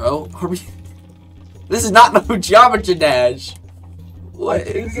playing, bro? Are we? This is not no Geometry Dash. What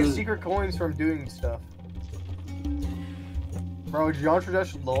you can is get this? secret coins from doing stuff. Bro, Geometry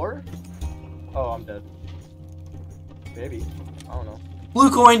Dash lore? Oh, I'm dead. Maybe. I don't know.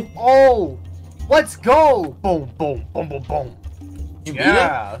 Blue coin. Oh! Let's go! Boom, boom, boom, boom, boom. You beat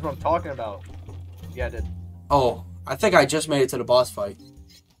yeah, that's what I'm talking about. Yeah, I did. Oh, I think I just made it to the boss fight.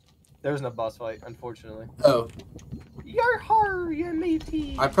 There was no boss fight, unfortunately. Oh. You're hard, you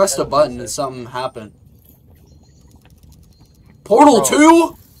matey. I pressed a button and something happened. Portal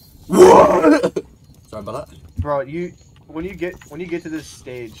 2? What? Sorry about that. Bro, when you get to this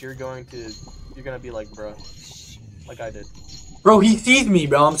stage, you're gonna be like, bro, like I did. Bro, he sees me,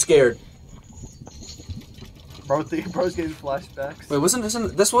 bro. I'm scared. Bro's getting flashbacks.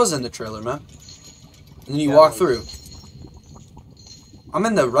 Wait, this was in the trailer, man. And then you Yeah, walk through. I'm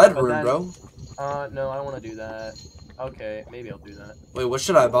in the red room, then, bro. No, I don't want to do that. Okay, maybe I'll do that. Wait, what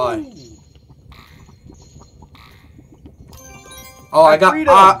should I buy? Oh, I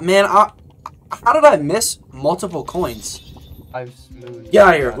got. Man, how did I miss multiple coins? I've smoothed. Get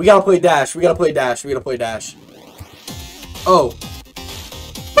out of here. We gotta play Dash. We gotta play Dash. We gotta play Dash. Oh.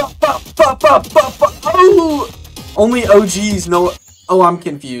 Oh! Only OGs know. Oh, I'm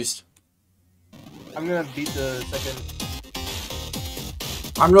confused. I'm gonna beat the second.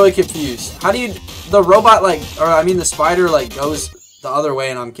 I'm really confused. How do you... The robot, like... Or, I mean, the spider, like, goes the other way,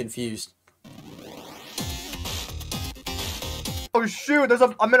 and I'm confused. Oh, shoot!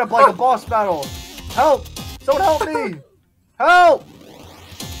 I'm in a boss battle! Help! Someone help me! Help!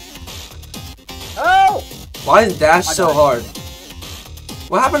 Help! Why is Dash so hard?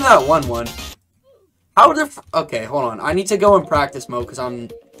 What happened to that 1-1? How did... Okay, hold on. I need to go in practice mode, because I'm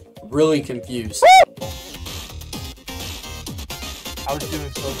really confused. I was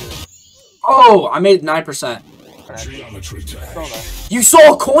doing so good. Oh, I made 9%. Geometry dash. You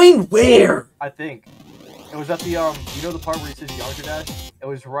saw a coin? Where? I think. It was at the, you know the part where it says geometry dash? It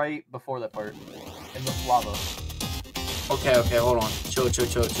was right before that part. In the lava. Okay, hold on. Chill.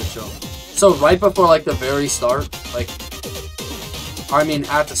 So, right before, like, the very start? Like... I mean,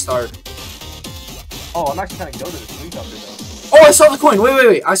 at the start. Oh, I'm actually trying to go to the swing copter, though. Oh, I saw the coin!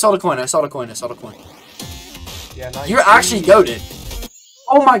 Wait. I saw the coin. Yeah, now You're actually goated.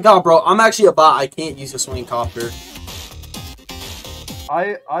 Oh my god, bro. I'm actually a bot. I can't use a swing copter.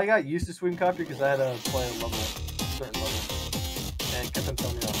 I got used to swing copter because I had to play a certain level. And kept on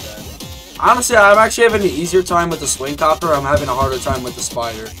telling me off that. Honestly, I'm actually having an easier time with the swing copter. I'm having a harder time with the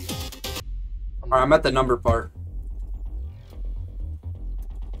spider. Alright, I'm at the number part.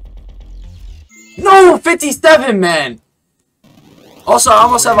 No! 57, man! Also, I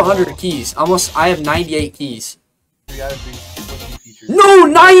almost have 100 keys. I have 98 keys. No!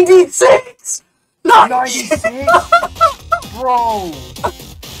 96! 96? Bro!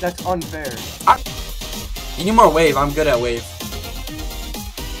 That's unfair. You need more wave. I'm good at wave.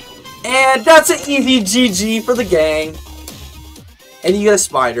 And that's an easy GG for the gang. And you get a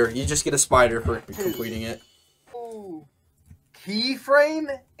spider. You just get a spider for completing it.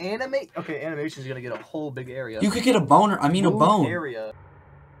 Keyframe? Okay, animation's gonna get a whole big area. You could get a boner. I mean, a bone. Area.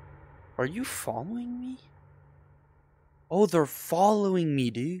 Are you following me? Oh, they're following me,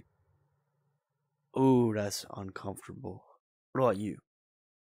 dude. Oh, that's uncomfortable. What about you?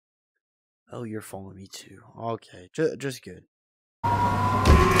 Oh, you're following me too. Okay, just good. Oh,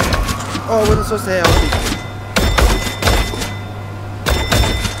 I wasn't supposed to help you.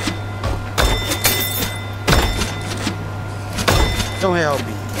 Don't help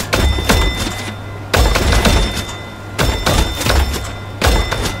me.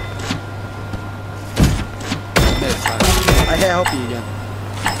 I can't help you again.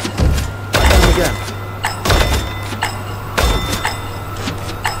 Again.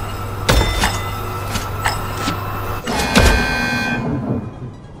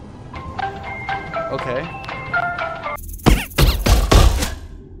 Okay.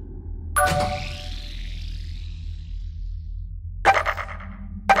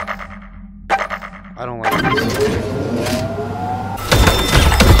 I don't like this.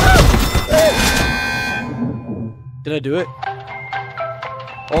 Did I do it?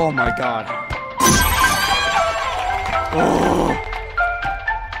 Oh my god. Oh.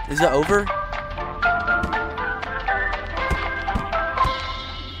 Is it over?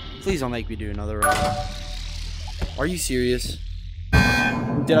 Please don't make me do another round. Are you serious?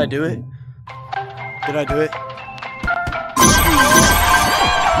 Did I do it? Did I do it?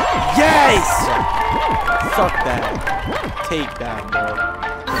 Yes! Fuck that. Take that, bro.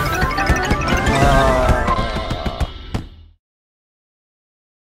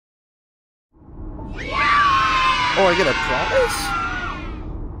 Oh, I get a promise?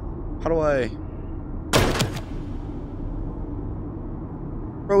 How do I...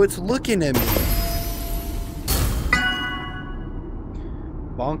 Bro, it's looking at me.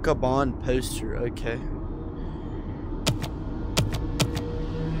 Bonka Bond poster, okay.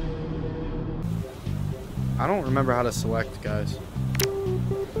 I don't remember how to select, guys.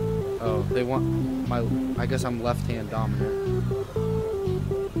 Oh, they want my... I guess I'm left-hand dominant.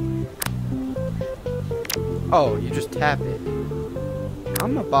 Oh, you just tap it.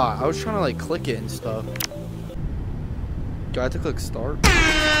 I'm a bot. I was trying to, like, click it and stuff. Do I have to click start?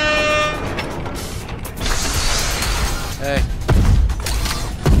 Hey.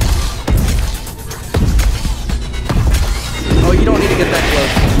 Oh, you don't need to get that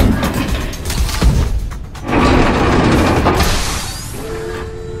close.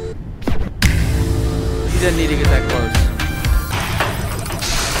 You didn't need to get that close.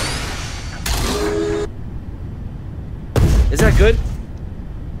 Is that good?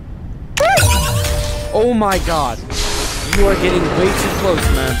 Oh my god. You are getting way too close,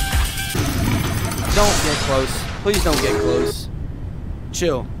 man. Don't get close. Please don't get close.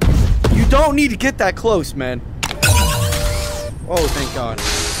 Chill. You don't need to get that close, man. Oh, thank God.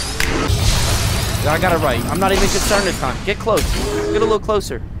 I got it right. I'm not even concerned this time. Get close. Get a little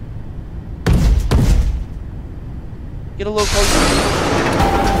closer. Get a little closer.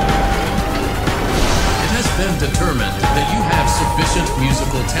 It has been determined that you have sufficient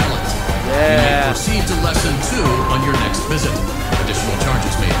musical talent. Yeah. You may proceed to lesson 2 on your next visit. Additional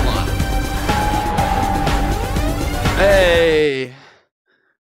charges may apply. Hey.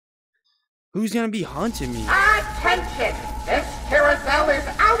 Who's gonna be hunting me? Attention! This carousel is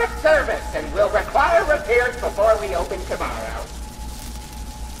out of service and will require repairs before we open tomorrow.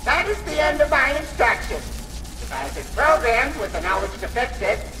 That is the end of my instructions. If I had been programmed with the knowledge to fix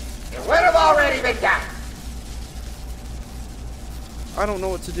it, it would have already been done. I don't know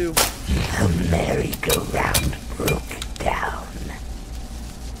what to do. The merry-go-round broke down.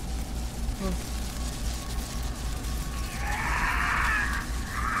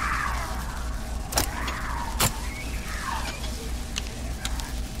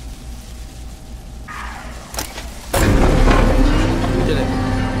 We did it.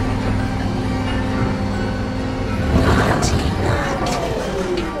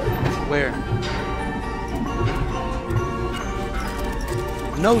 Where?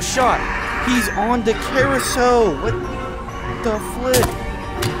 No shot. He's on the carousel. What the flip?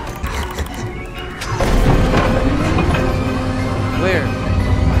 Where?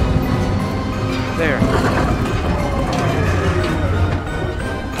 There.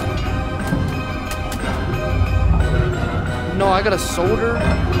 No, I gotta solder.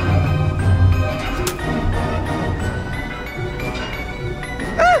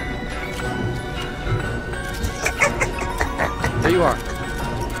 Ah! There you are.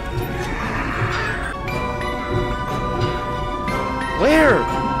 Where?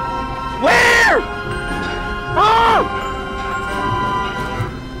 Where? Oh!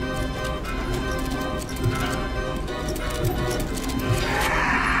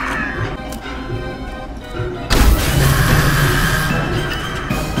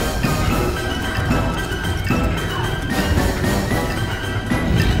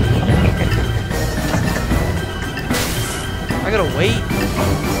 I gotta wait.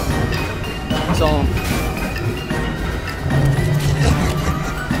 So.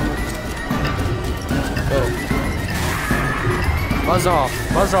 Go. Buzz off.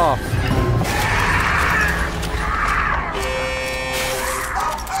 Buzz off.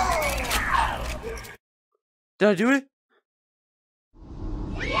 Did I do it?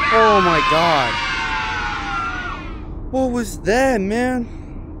 Oh my god. What was that, man?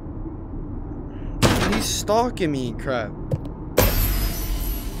 He's stalking me, crap.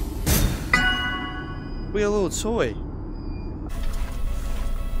 We got a little toy.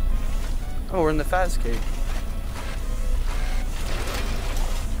 Oh, we're in the fast cave.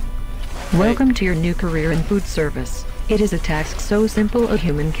 Welcome to your new career in food service. It is a task so simple a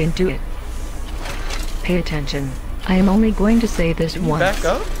human can do it. Pay attention. I am only going to say this once. Back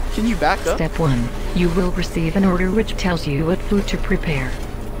up? Can you back up? Step 1. You will receive an order which tells you what food to prepare.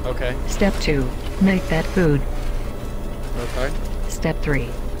 Okay. Step 2. Make that food. Okay. Step 3.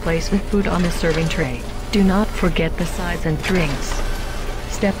 Place the food on the serving tray. Do not forget the sides and drinks.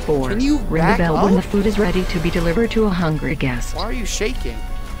 Step 4. Can you ring the bell when the food is ready to be delivered to a hungry guest. Why are you shaking?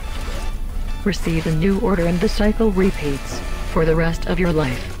 Receive a new order and the cycle repeats for the rest of your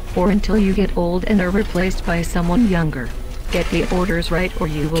life, or until you get old and are replaced by someone younger. Get the orders right or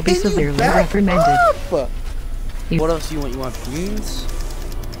you will be severely reprimanded. What else do you want? You want beans?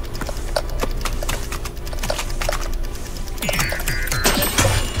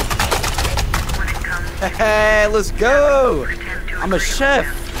 Hey, let's go! I'm a chef!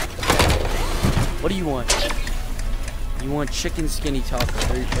 What do you want? You want chicken skinny taco.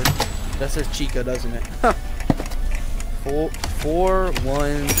 That says Chica, doesn't it? 4,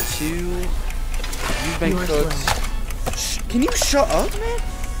 1, 2. You've been cooked. Can you shut up, man?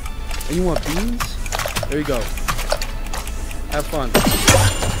 And you want beans? There you go. Have fun.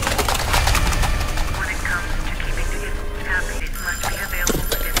 When it comes to keeping the guests happy, it must be available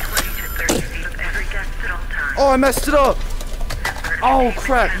within 20 to 30 feet of every guest at all times. Oh, I messed it up! Oh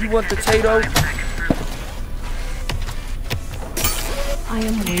crap, you want potato? I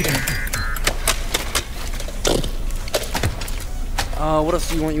am waiting. What else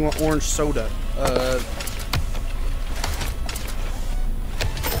do you want? You want orange soda.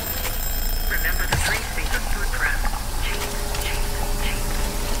 Remember the 3 C's of food prep. Cheese.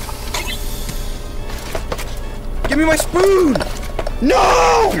 Give me my spoon!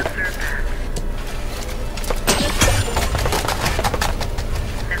 No!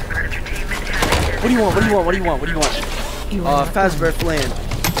 What do you want? What do you want? What do you want? What do you want? Fazbear Flan.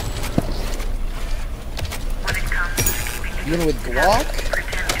 You want it with guac?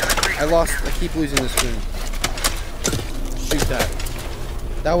 I keep losing the spoon. Shoot that.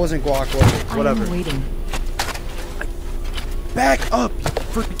 That wasn't guac, was it? Whatever. I am waiting. Back up, you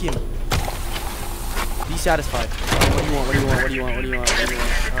freaking. Be satisfied. What do you want? What do you want? What do you want? What do you want?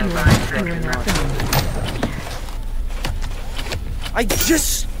 What do you want? I just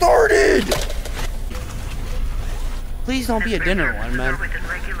started! Please don't be a dinner one, man.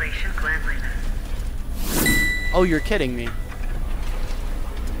 Oh, you're kidding me.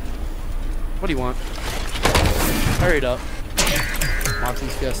 What do you want? Hurry it up.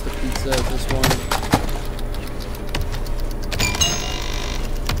 Monty's Fiesta Pizza, this one.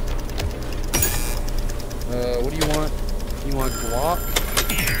 What do you want? You want guac?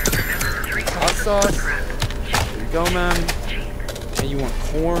 Hot sauce? There you go, man. And you want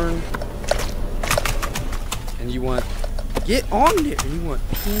corn? And you want... Get on it! And you want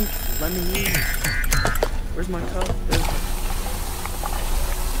pink lemonade. Where's my cup? There's...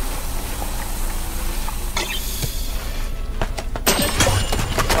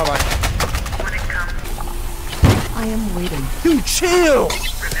 Bye-bye. I am waiting. Dude, chill!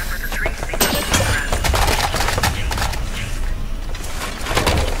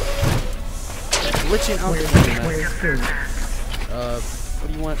 Glitching out the what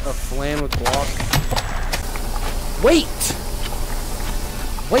do you want? A flan with guac? Wait!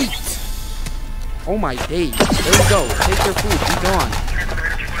 Wait! Oh my days. There you go. Take your food. Be gone.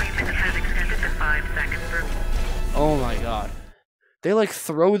 Oh my god. They like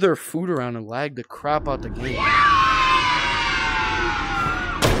throw their food around and lag the crap out the game.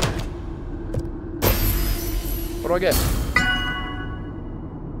 What do I get?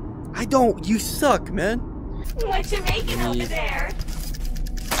 I don't. You suck, man. What you making over there?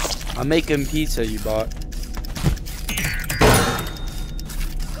 I'm making pizza you bought.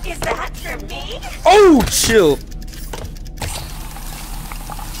 Is that for me? Oh, chill.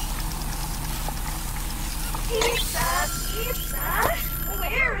 Pizza, pizza.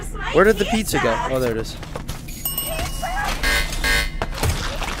 Where's my Where did the pizza go? Oh, there it is.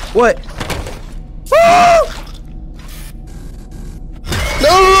 What? Ah!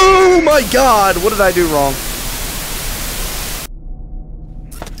 Oh my god, what did I do wrong?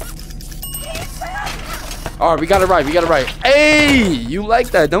 Alright, we got it right, we got it right. Hey, you like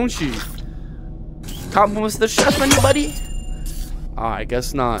that, don't you? Compliments the chef, anybody? I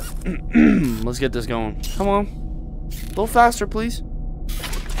guess not. Let's get this going. Come on. A little faster, please.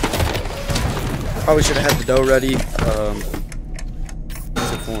 Probably should have had the dough ready.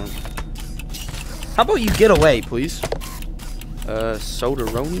 What's it form? How about you get away, please?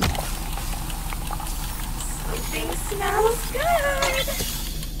 Soda-roni? Something smells good.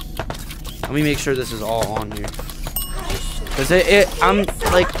 Let me make sure this is all on here. Cause I'm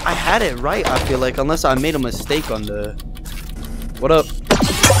like, I had it right, I feel like, unless I made a mistake on the... What up?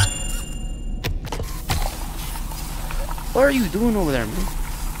 What are you doing over there, man?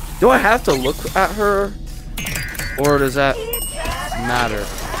 Do I have to look at her? Or does that matter?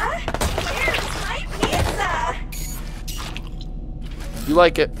 You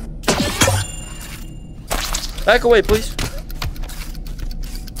like it? Back away, please.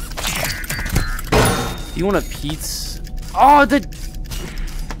 You want a pizza? Oh, the...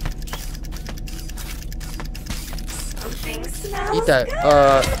 Eat that.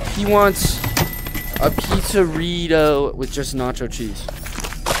 He wants a pizzeria with just nacho cheese.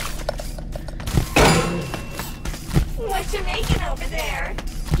 What you making over there?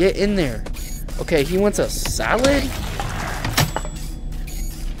 Get in there. Okay, he wants a salad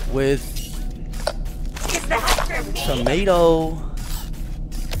with Is that for me? tomato.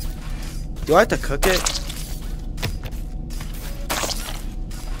 Do I have to cook it?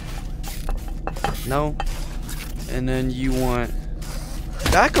 No. And then you want...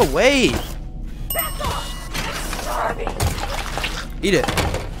 Back away! Back off! I'm starving. Eat it.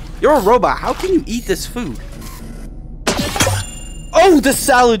 You're a robot. How can you eat this food? Oh, the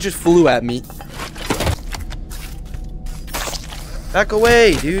salad just flew at me. Back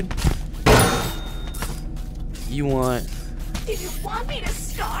away, dude. You want... Did you want me to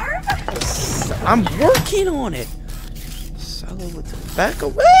starve? I'm working on it. Salad with the... Back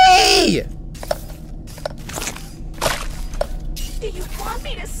away! Did you want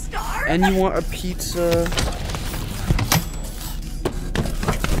me to starve? And you want a pizza...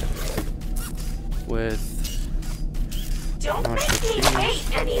 with... Don't make me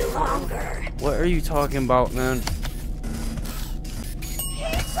wait any longer. What are you talking about, man?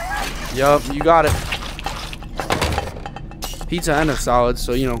 Yup, you got it. Pizza and a salad,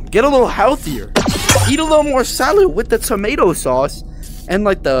 so, you know, get a little healthier. Eat a little more salad with the tomato sauce and,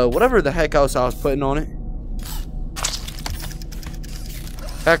 like, the whatever the heck else I was putting on it.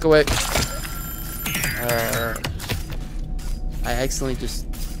 Back away. I accidentally just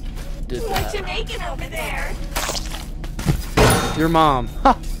did What that. you making over there? Your mom.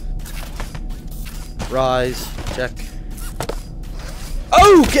 Ha! Rise. Check.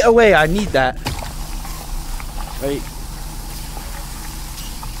 Oh, get away. I need that. Wait.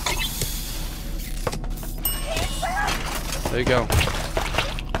 There you go.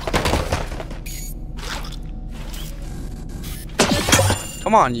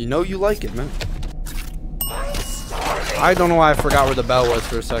 Come on, you know you like it, man. I don't know why I forgot where the bell was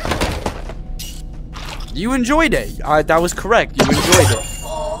for a second. You enjoyed it. That was correct. You enjoyed it.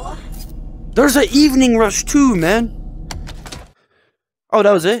 There's an evening rush too, man. Oh,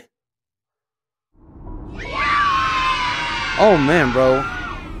 that was it? Oh, man, bro.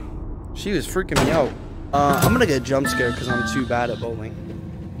 She was freaking me out. I'm gonna get jump scared because I'm too bad at bowling.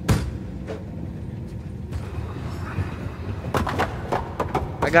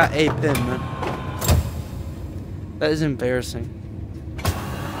 I got a pin, man. That is embarrassing.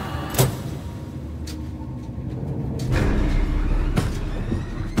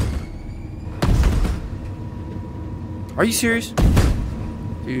 Are you serious?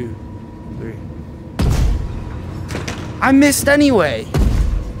 2, 3. I missed anyway.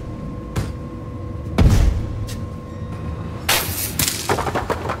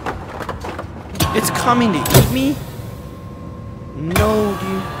 It's coming to eat me? No,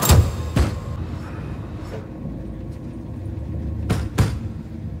 dude.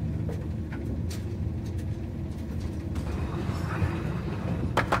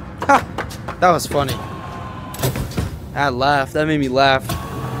 Ha! That was funny. That laughed. That made me laugh.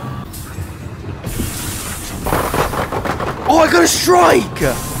 Oh, I got a strike!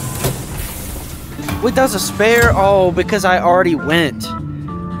 Wait, that was a spare? Oh, because I already went.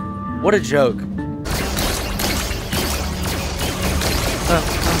 What a joke.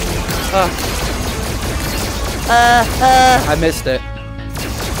 I missed it.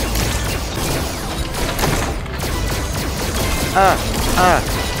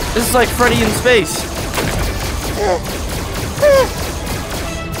 This is like Freddy in space.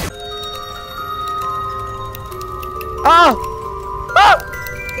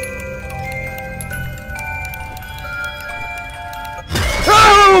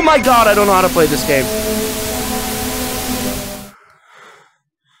 Oh my god, I don't know how to play this game.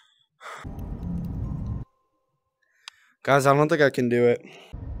 Guys, I don't think I can do it.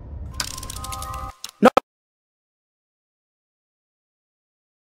 No!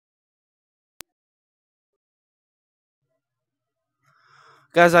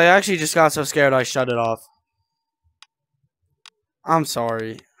 Guys, I actually just got so scared I shut it off. I'm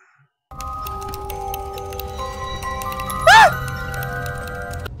sorry.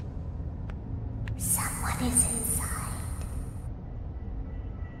 Someone is inside.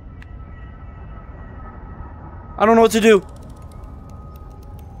 I don't know what to do.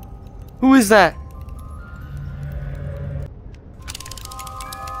 Who is that?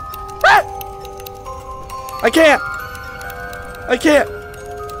 Ah! I can't. I can't.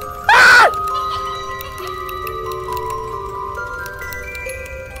 Ah!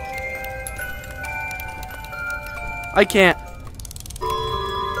 I can't.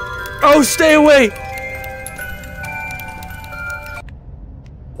 Oh, stay away.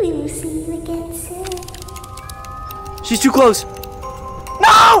 We will see you again soon. She's too close.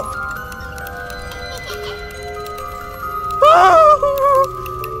 No!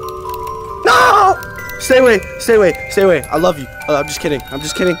 No! Stay away. Stay away. Stay away. I love you. I'm just kidding. I'm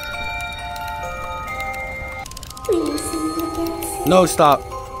just kidding. We will see you again soon. No, stop.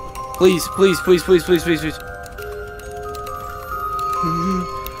 Please, please, please, please, please, please, please.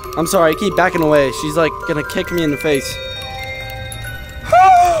 I'm sorry. I keep backing away. She's like gonna kick me in the face.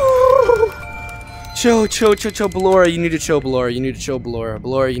 Chill. Ballora, you need to chill. Ballora, you need to chill.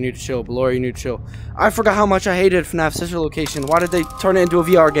 Ballora, you need to chill. Ballora, you need to chill. I forgot how much I hated FNAF Sister Location. Why did they turn it into a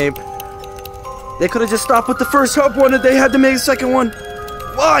VR game? They could have just stopped with the first hub one and they had to make a second one.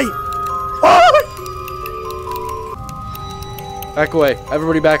 Why? Why? Back away.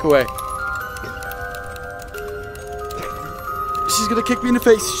 Everybody back away. She's gonna kick me in the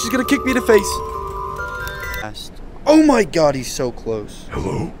face. She's gonna kick me in the face. Oh my god, he's so close.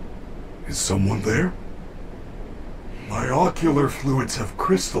 Hello? Is someone there? My ocular fluids have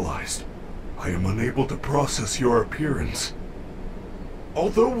crystallized. I am unable to process your appearance.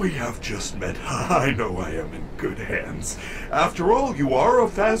 Although we have just met, I know I am in good hands. After all, you are a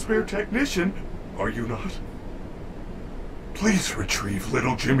Fazbear technician, are you not? Please retrieve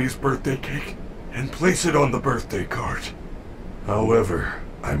little Jimmy's birthday cake and place it on the birthday cart. However,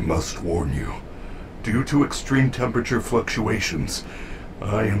 I must warn you, due to extreme temperature fluctuations,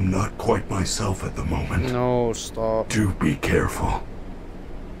 I am not quite myself at the moment. No, stop. Do be careful.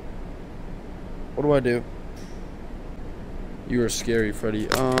 What do I do? You are scary, Freddy.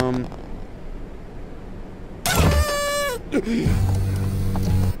 Can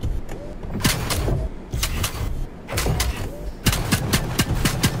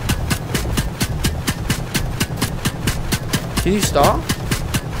you stop?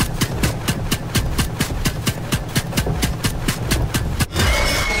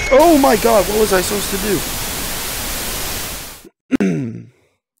 Oh my god, what was I supposed to do?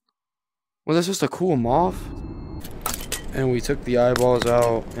 Was I supposed to cool him off? And we took the eyeballs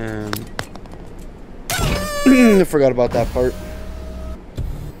out and I forgot about that part.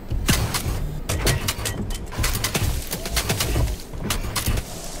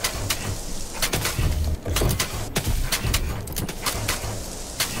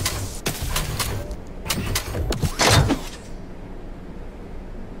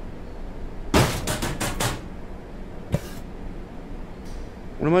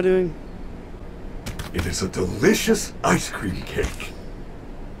 What am I doing? It is a delicious ice cream cake.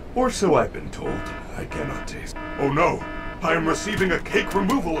 Or so I've been told. I cannot taste. Oh no! I am receiving a cake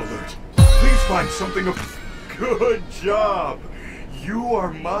removal alert. Please find something of... Good job! You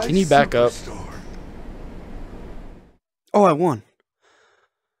are my Can you back up? Oh, I won.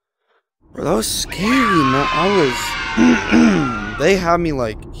 Bro, that was scary, man. I was... They had me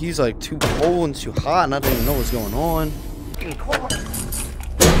like... He's like too cold and too hot and I didn't even know what's going on.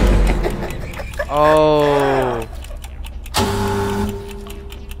 Oh.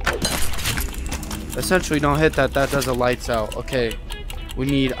 Essentially, don't hit that. That does the lights out. Okay. We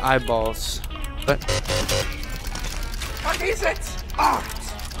need eyeballs. But What is it? Art.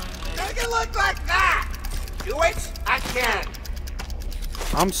 Make it look like that. Do it again.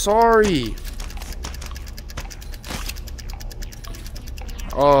 I'm sorry.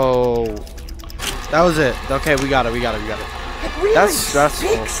 Oh. That was it. Okay, we got it. It really That's stressful.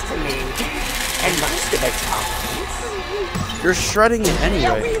 speaks to me. And most of it's obvious. You're shredding it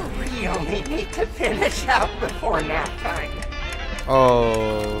anyway. Yeah, we really need to finish out before nap time.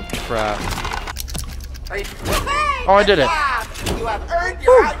 Oh, crap. Hey, Oh, I did it. job. You have earned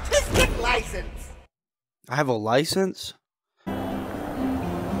your artistic license. I have a license?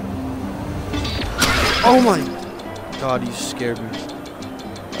 Oh my god, you scared me.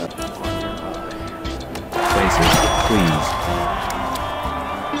 Places, please.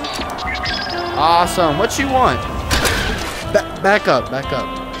 Awesome. What you want? Back up.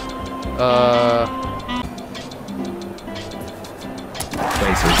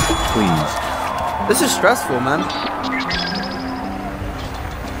 Places, please. This is stressful, man.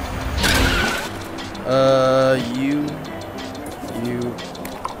 You.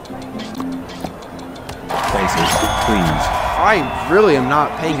 Places, please. I really am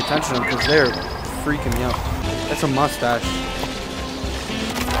not paying attention because they're freaking me out. That's a mustache.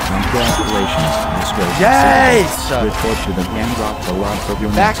 Congratulations, Mr. Yes! Report to the gang drop the loss of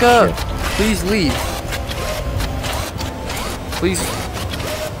your Back next up. shift. Please leave.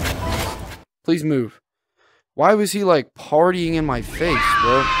 Please move. Why was he like partying in my face,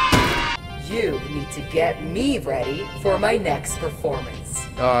 bro? You need to get me ready for my next performance.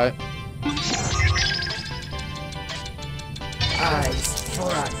 Alright. Eyes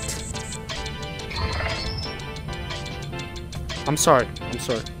front. I'm sorry.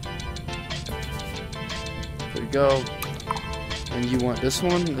 There you go. And you want this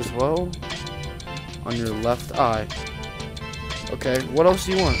one as well? On your left eye. Okay, what else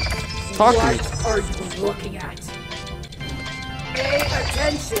do you want? Talk to me. What are you looking at? Pay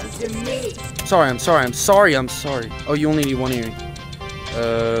attention to me. I'm sorry. Oh, you only need one earring.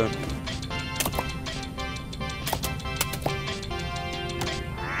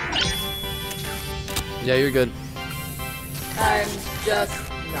 Yeah, you're good. I'm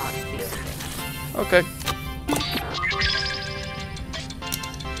just not feeling it. Okay.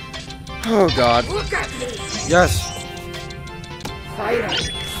 Oh God. Look at me! Yes. Finally.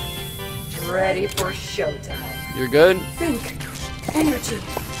 Ready for showtime. You're good? Think. Energy.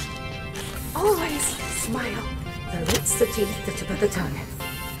 Always smile. The lips, the teeth, the tip of the tongue.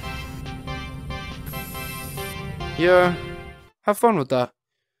 Yeah. Have fun with that.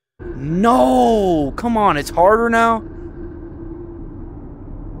 No! Come on, it's harder now?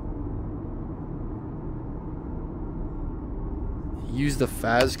 Use the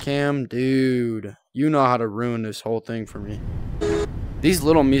Faz cam? Dude. You know how to ruin this whole thing for me. These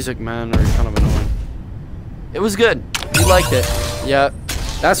little music, man, are kind of annoying. It was good. You liked it. Yeah.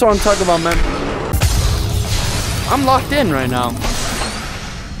 That's what I'm talking about, man. I'm locked in right now.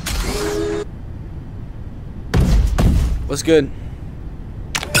 What's good?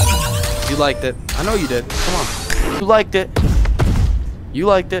 You liked it. I know you did. Come on. You liked it. You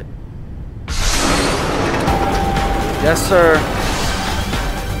liked it. Yes, sir.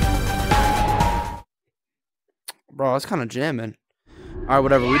 Bro, that's kind of jamming. Alright,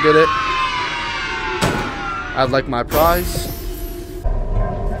 whatever. We did it. I'd like my prize.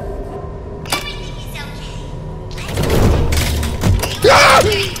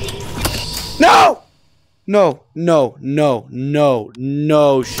 No! No, no, no, no,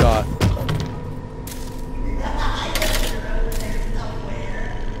 no shot.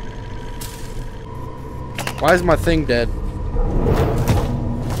 Why is my thing dead?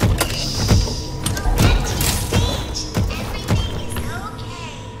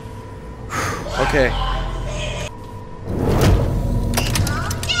 Okay.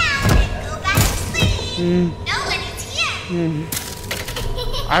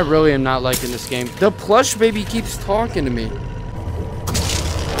 I really am not liking this game. The plush baby keeps talking to me.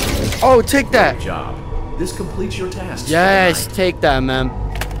 Oh, take that. Good job. This completes your task. Yes, take that, man.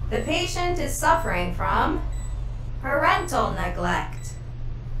 The patient is suffering from parental neglect.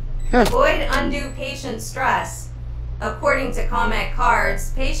 Avoid undue patient stress. According to comment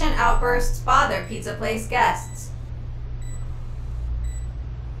cards, patient outbursts bother pizza place guests.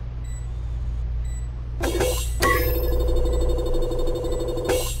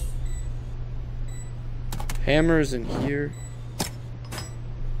 Hammers in here.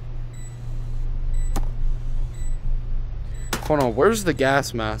 Hold on, where's the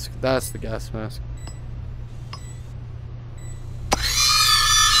gas mask? That's the gas mask.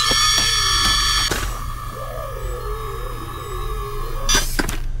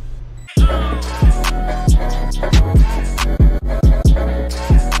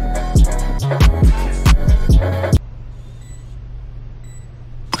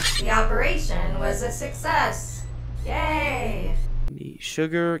 The operation was a success. Yay!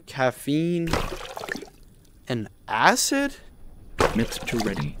 Sugar, caffeine, and acid? Mixture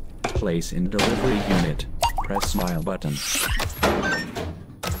ready. Place in delivery unit. Press smile button.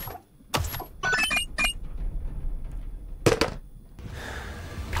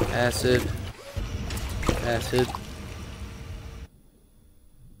 Acid. Acid.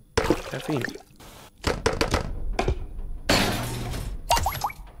 Caffeine.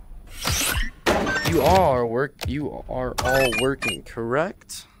 You are all working,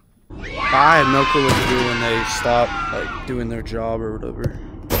 correct? I have no clue what to do when they stop like doing their job or whatever.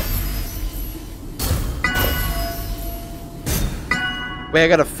 Wait, I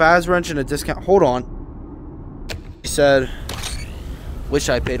got a Faz wrench and a discount. Hold on. He said, wish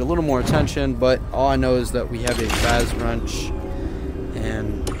I paid a little more attention, but all I know is that we have a Faz wrench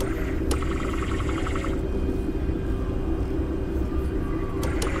and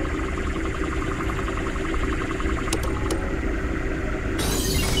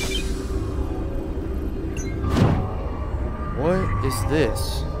what is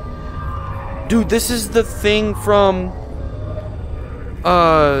this? Dude, this is the thing from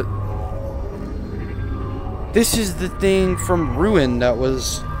this is the thing from Ruin that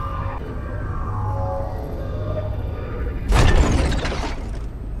was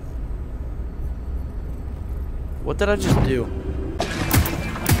what did I just do?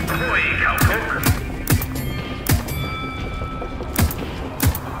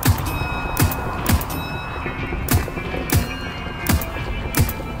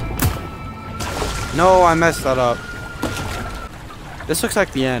 No, I messed that up. This looks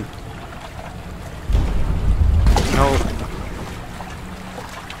like the end. No.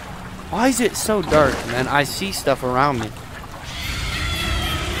 Why is it so dark, man? I see stuff around me.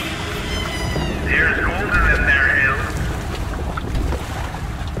 There's golden in there, Hill.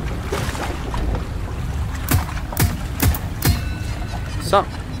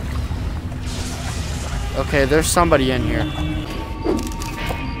 Okay, there's somebody in here.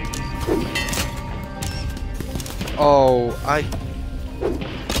 Oh, I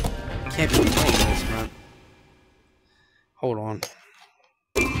can't be playing this, man. Hold on.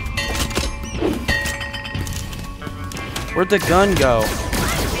 Where'd the gun go?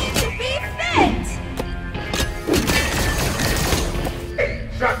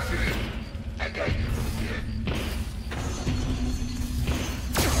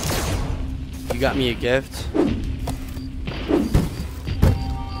 You got me a gift?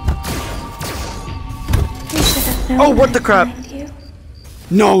 Oh, what the crap?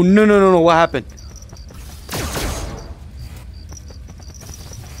 No, no, no, no, no, what happened?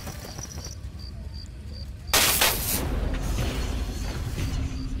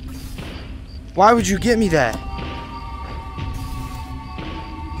 Why would you get me that?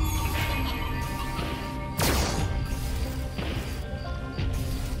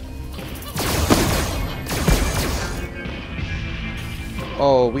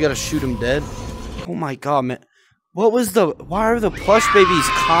 Oh, we gotta shoot him dead? Oh my god, man. What was the... Why are the plush babies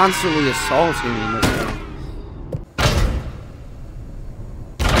constantly assaulting me in this game?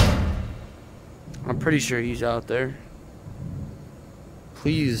 I'm pretty sure he's out there.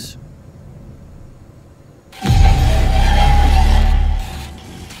 Please.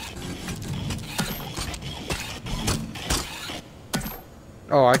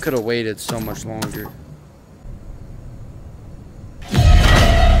 Oh, I could have waited so much longer.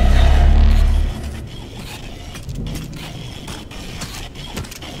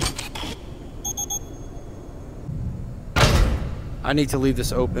 I need to leave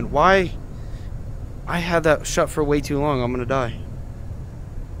this open. Why? I had that shut for way too long. I'm gonna die.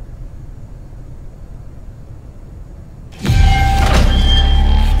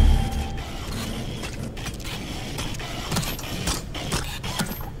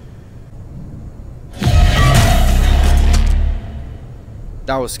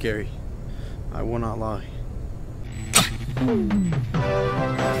 That was scary. I will not lie.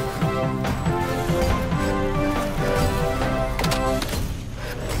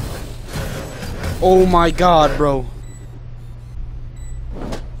 Oh my god, bro.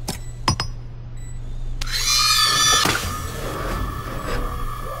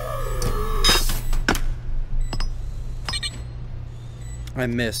 I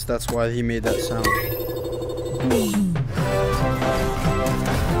missed. That's why he made that sound.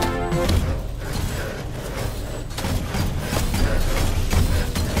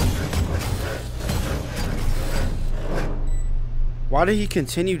 Why did he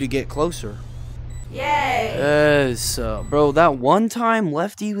continue to get closer? Yay! Yes, bro, that one time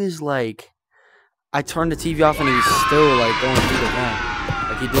Lefty was like, I turned the TV off and he was still like going through the vent.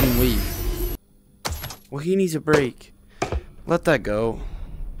 Like he didn't leave. Well, he needs a break. Let that go.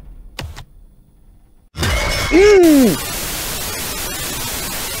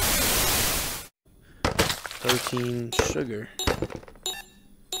 13 sugar.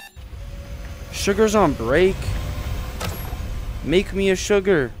 Sugar's on break. Make me a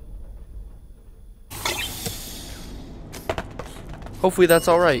sugar. Hopefully that's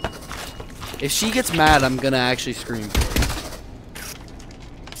alright. If she gets mad, I'm gonna actually scream.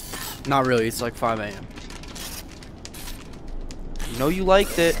 Not really, it's like 5 a.m. You know you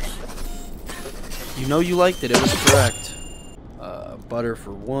liked it. You know you liked it, it was correct. Butter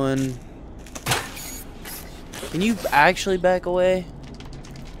for 1. Can you actually back away?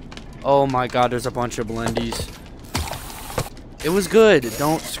 Oh my god, there's a bunch of blendies. It was good.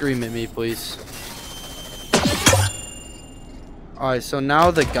 Don't scream at me, please. Alright, so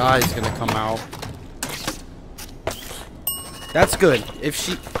now the guy's gonna come out. That's good. If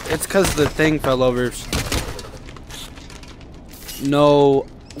she... It's because the thing fell over. No.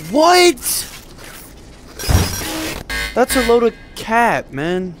 What? That's a load of cat,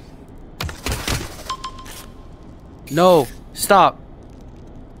 man. No. Stop.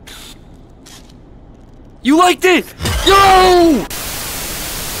 You liked it! Yo!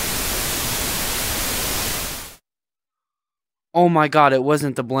 Oh my god, it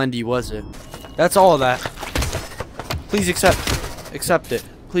wasn't the blendy, was it? That's all of that. Please accept it.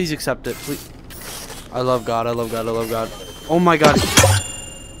 Please accept it. Please. I love God. I love God. I love God. Oh my god.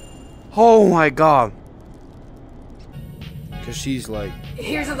 Oh my god. Cause she's like.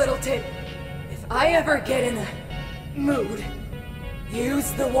 Here's a little tip. If I ever get in a mood,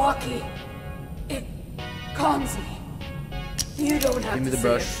 use the walkie. It calms me. You don't have Give me to the say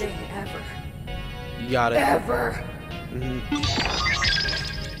brush. a thing ever. You got it. Ever.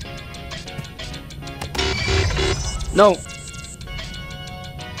 No.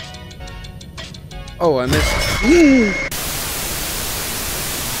 Oh, I missed.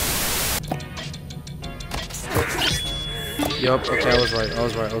 Yup. Okay, I was right. I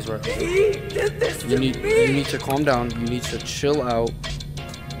was right. He did this to me. You need to calm down. You need to chill out.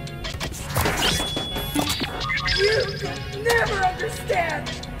 You could never understand.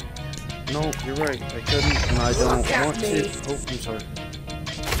 No, you're right. I couldn't, and I don't Look at want me. to. Oh, I'm sorry.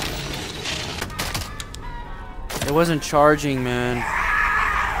 It wasn't charging, man.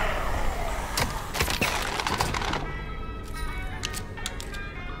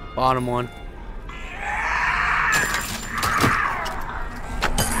 Bottom one.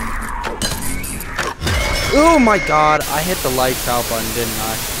 Oh my god, I hit the lights out button, didn't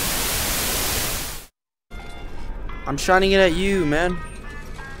I? I'm shining it at you, man.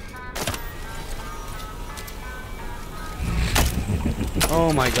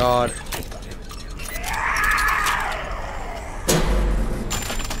 Oh my god.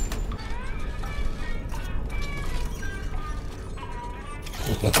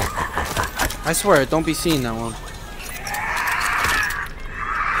 I swear, don't be seeing that one.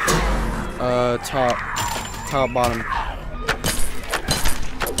 Top, bottom.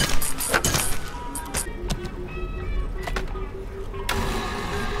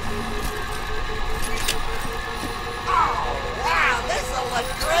 Wow, this'll look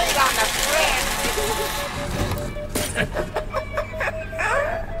great on the fridge.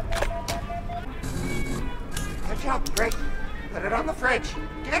 Good job, Rick. Put it on the fridge.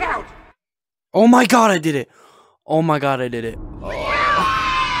 Get out. Oh my god, I did it. Oh my god, I did it.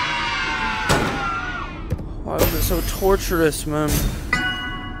 Why was it so torturous, man?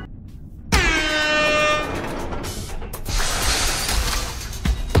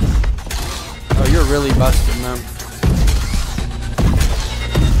 Oh, you're really busted, man.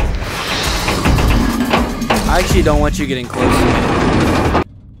 I actually don't want you getting close to me.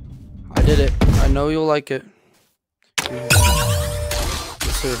 I did it. I know you'll like it. Yes,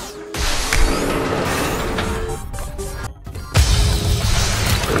 sir.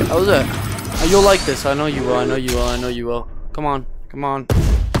 How was it? You'll like this. I know you will. I know you will. I know you will. Come on. Come on.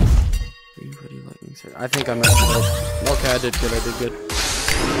 I think I messed it up. Okay, I did good. I did good.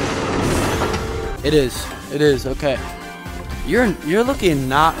 It is. It is. Okay. You're looking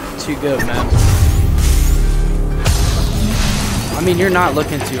not too good, man. I mean, you're not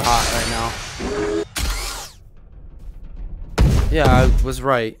looking too hot right now. Yeah, I was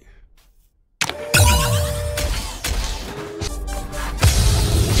right.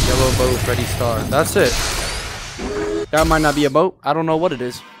 Yellow boat, Freddy Star. That's it. That might not be a boat. I don't know what it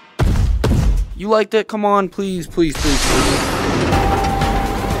is. You liked it? Come on, please, please, please, please.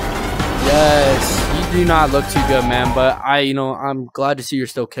 Yes, you do not look too good, man. But I'm glad to see you're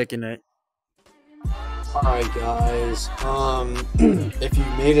still kicking it. Alright, guys. If you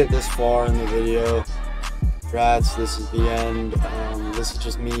made it this far in the video, congrats. This is the end. This is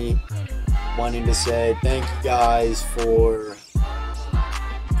just me wanting to say thank you guys for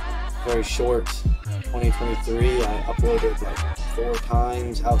very short 2023. I uploaded like 4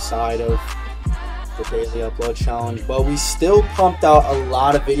 times outside of the daily upload challenge, but we still pumped out a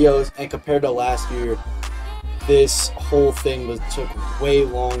lot of videos, and compared to last year, this whole thing took way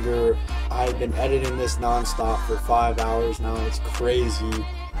longer. I've been editing this non-stop for 5 hours now. It's crazy.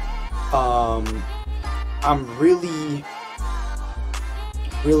 I'm really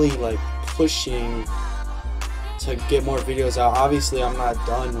like pushing to get more videos out. Obviously, I'm not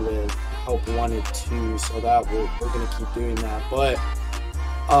done with Help 1 and 2, so that we're gonna keep doing that. But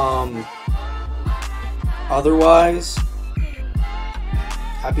otherwise,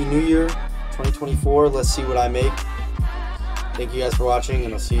 Happy New Year 2024. Let's see what I make. Thank you guys for watching,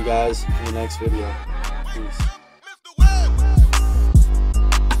 and I'll see you guys in the next video. Peace.